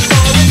like, I'm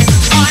going.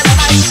 Why the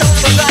light so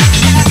bright?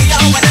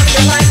 Caviar whenever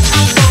you like,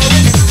 I'm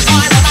going.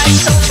 Why the light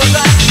so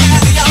bright?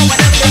 Caviar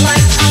whenever you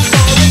like, I'm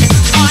going.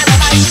 Why the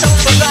light so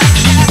bright?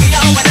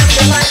 Caviar whenever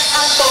you like,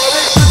 I'm going.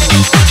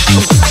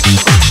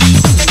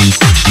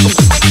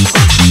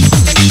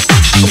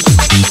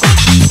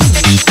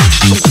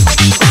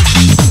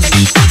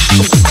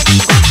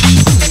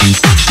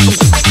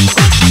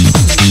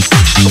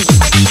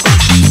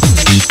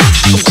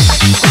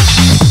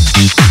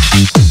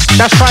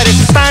 That's right,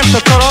 it's time to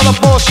cut all the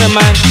bullshit,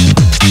 man.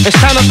 It's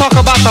time to talk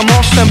about the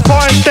most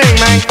important thing,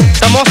 man.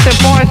 The most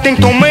important thing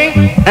to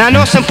me, and I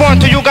know it's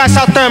important to you guys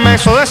out there, man.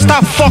 So let's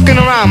stop fucking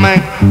around, man.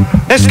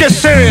 Let's get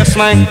serious,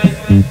 man.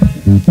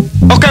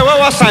 Okay, where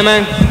was I,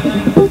 man?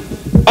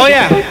 Oh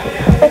yeah.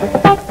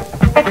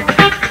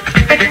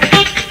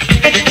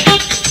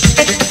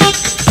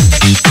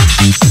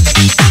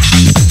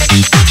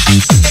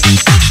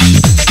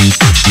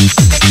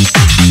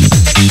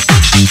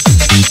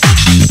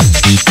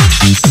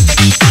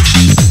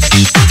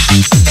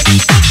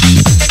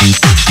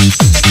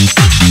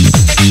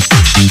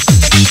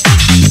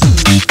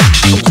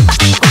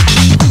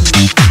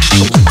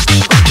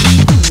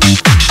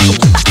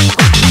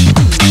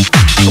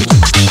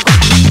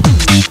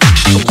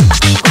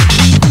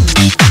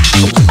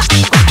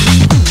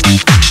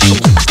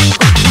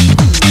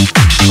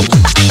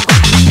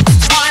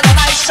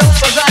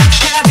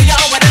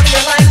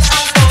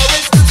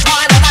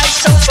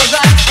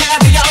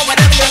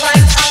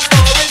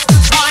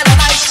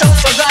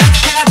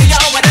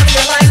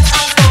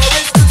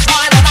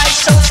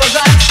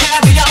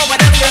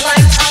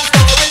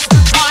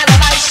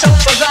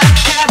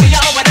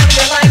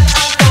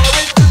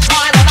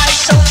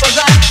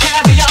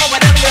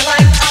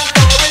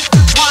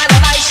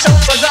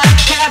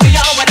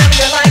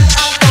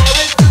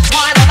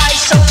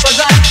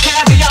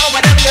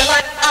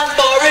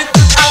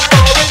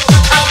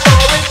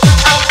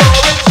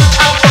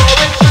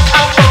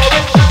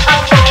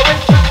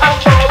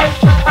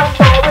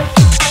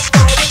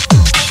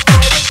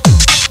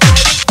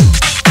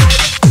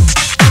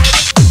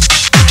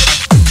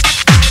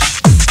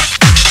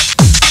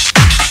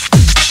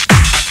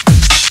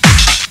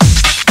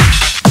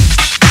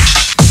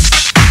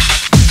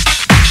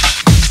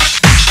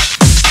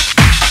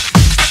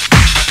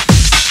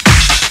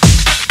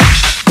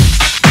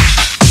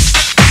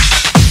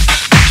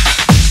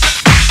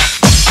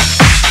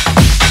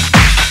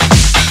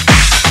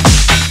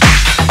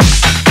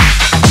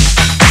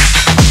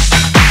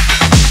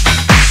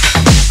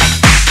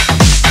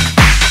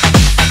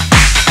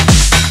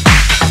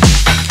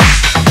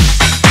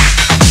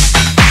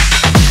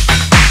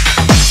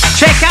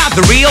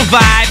 The real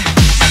vibe,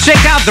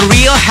 check out the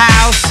real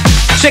house,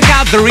 check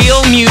out the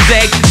real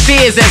music.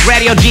 This is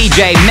Radio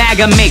DJ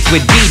Mega Mix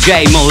with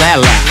DJ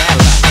MOLELLA.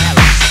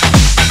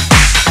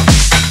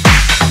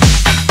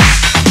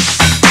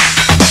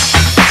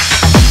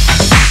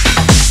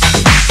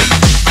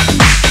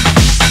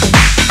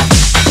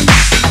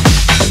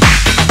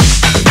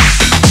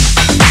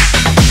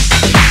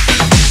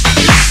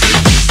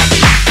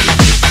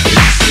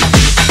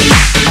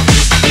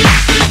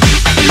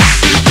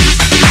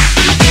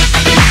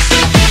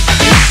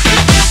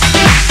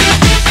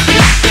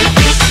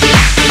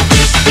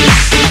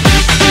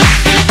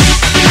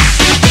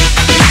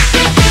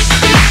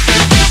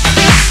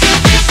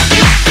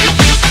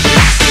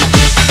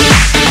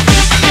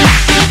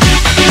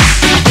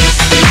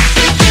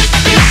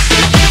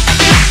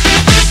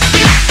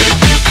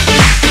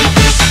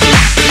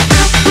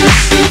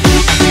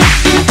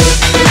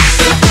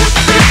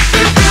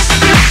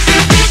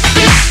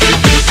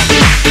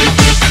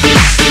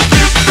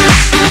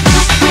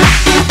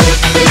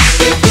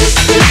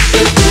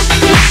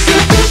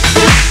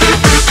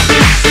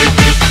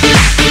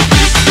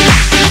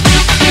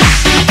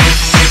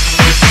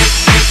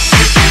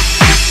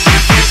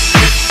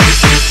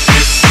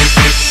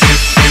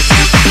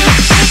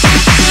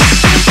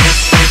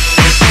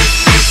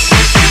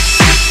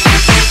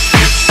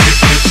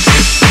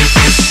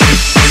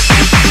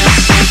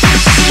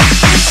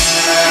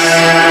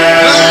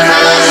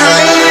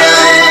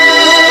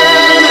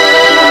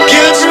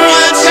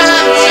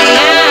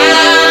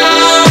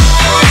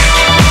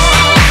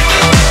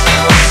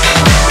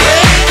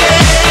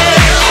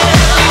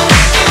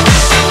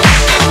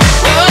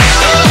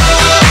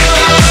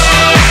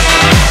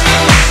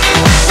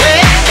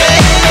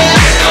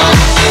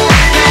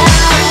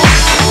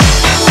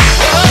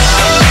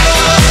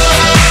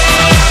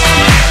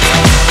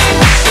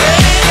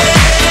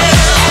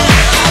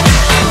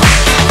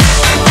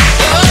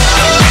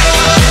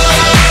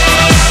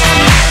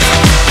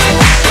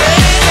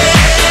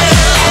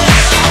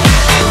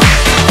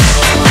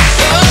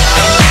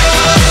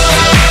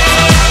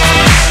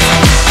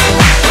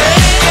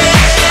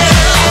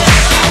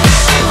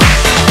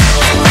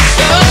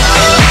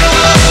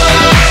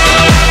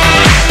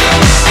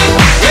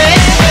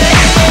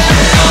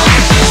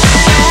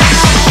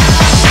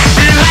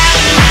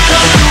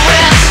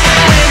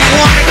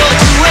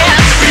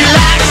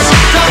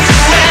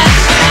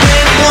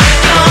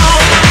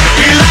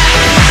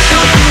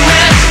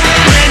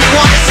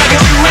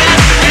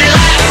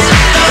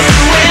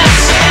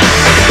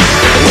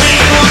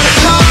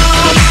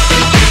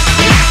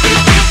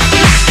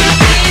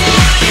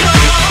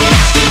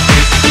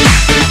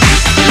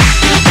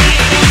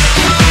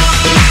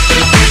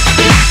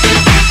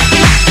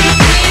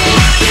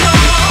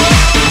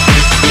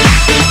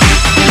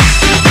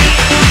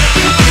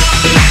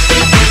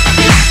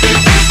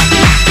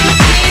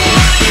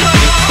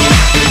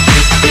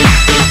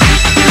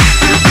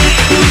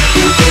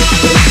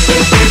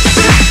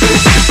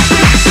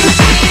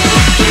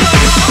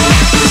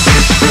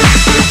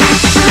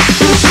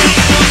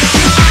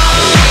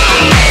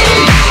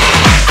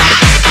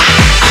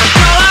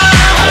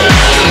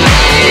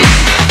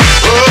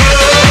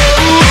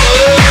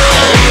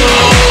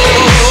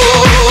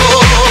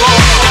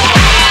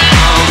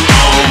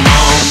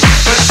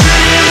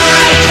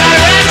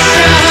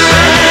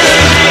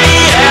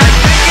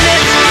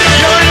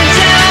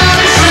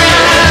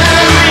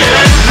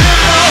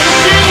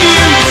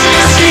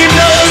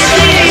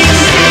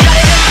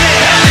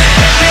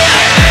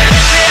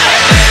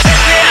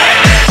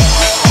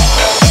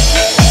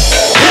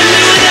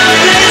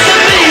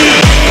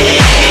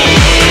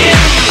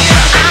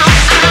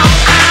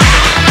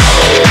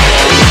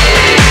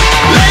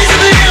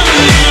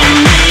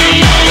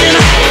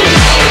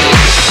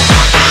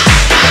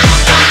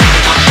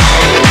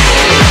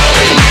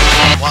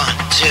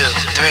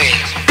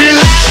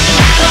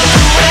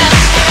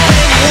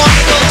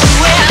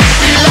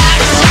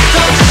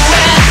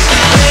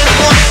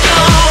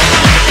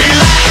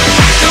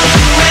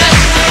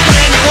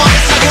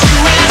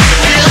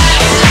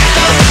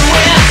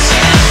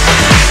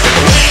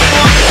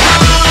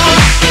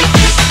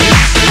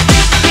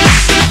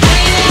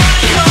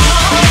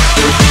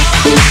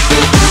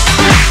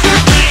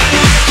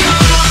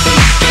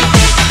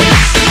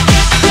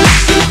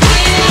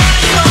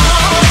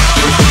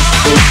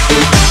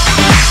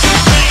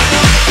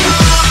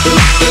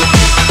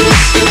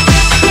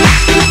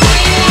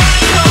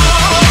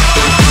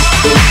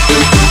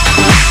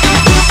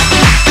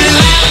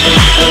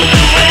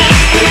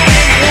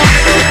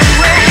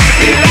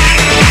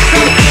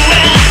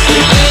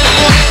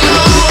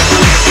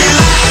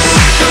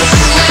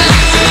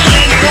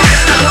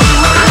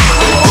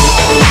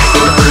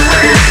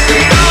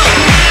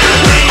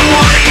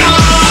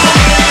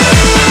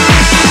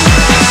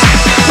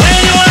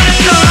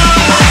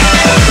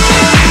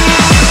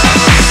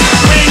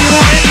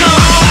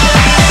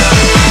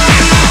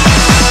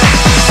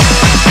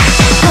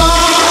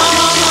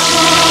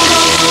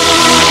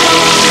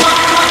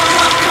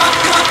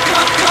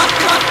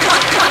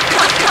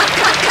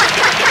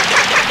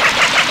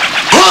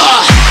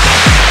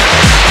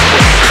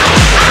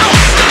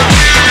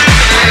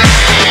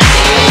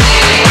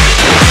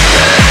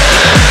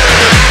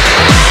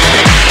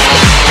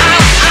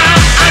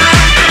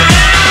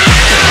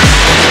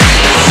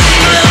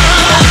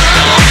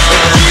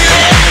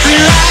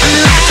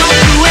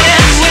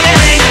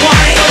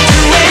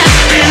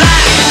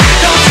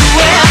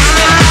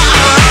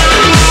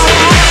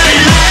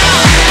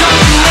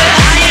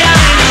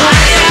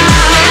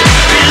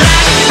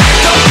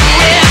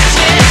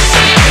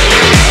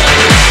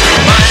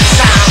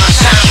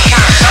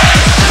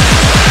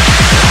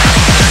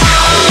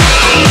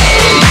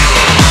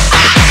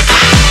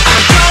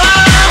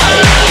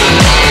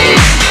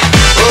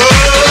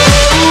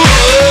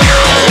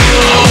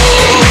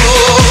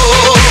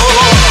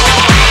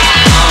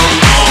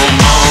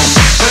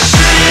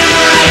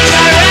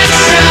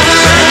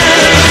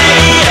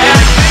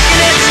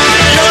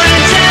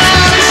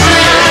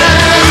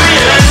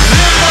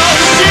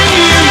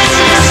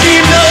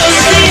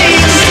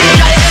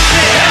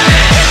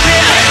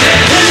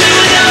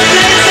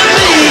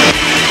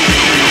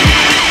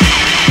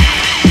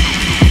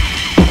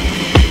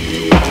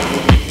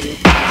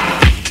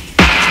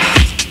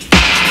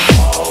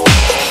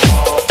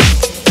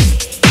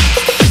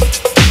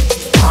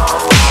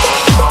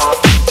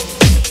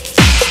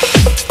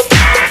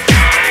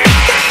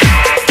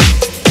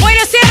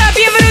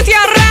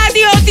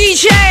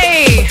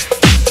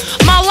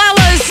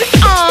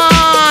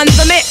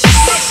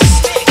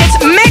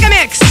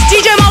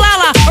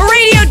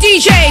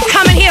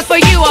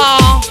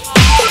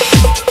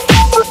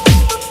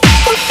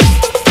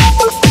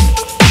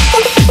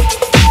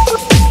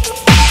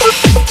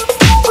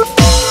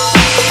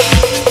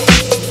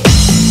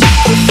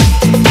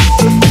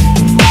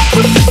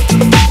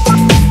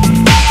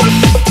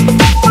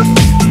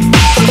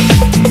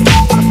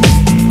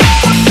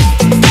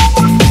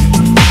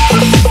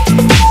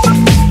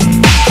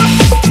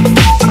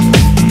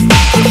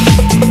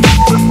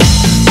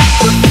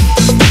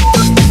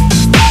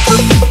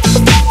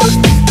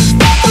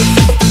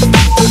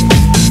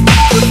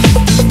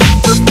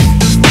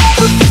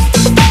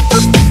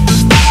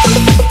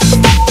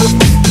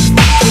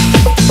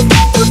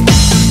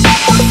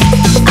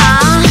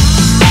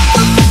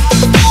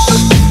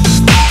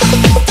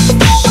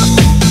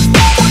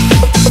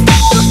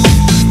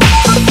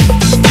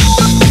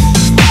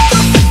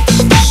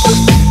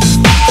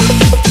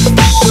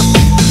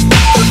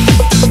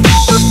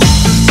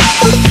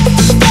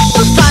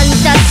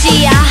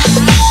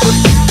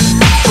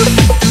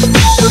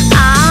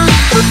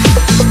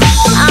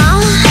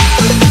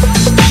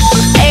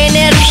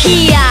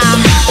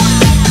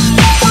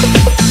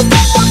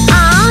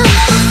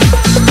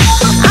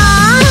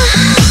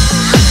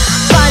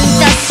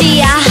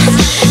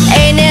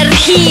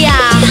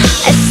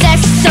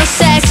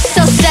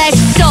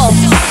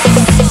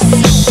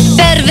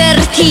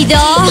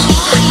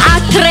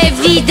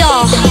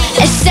 pervertido.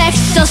 Es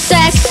sexo,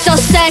 sexo,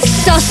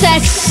 sexo,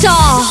 sexo.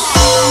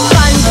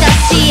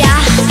 Fantasía,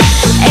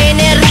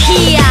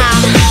 energía.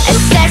 Es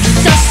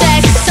sexo,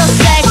 sexo,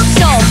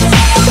 sexo.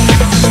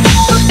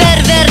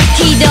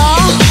 Pervertido,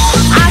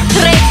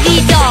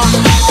 atrevido.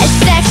 Es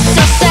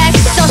sexo,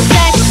 sexo,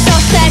 sexo,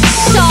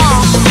 sexo.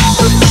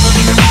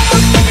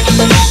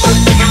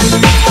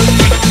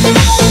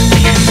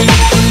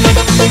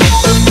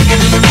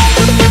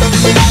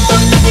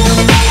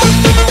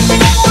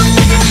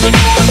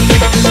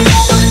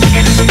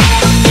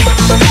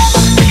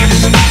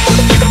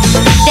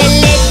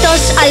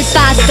 Delitos al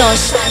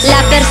patos,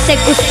 la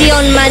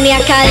persecución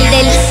maniacal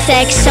del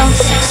sexo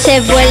se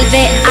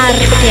vuelve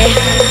arte.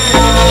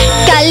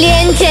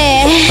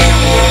 Caliente,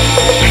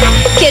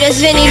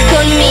 ¿quieres venir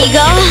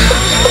conmigo?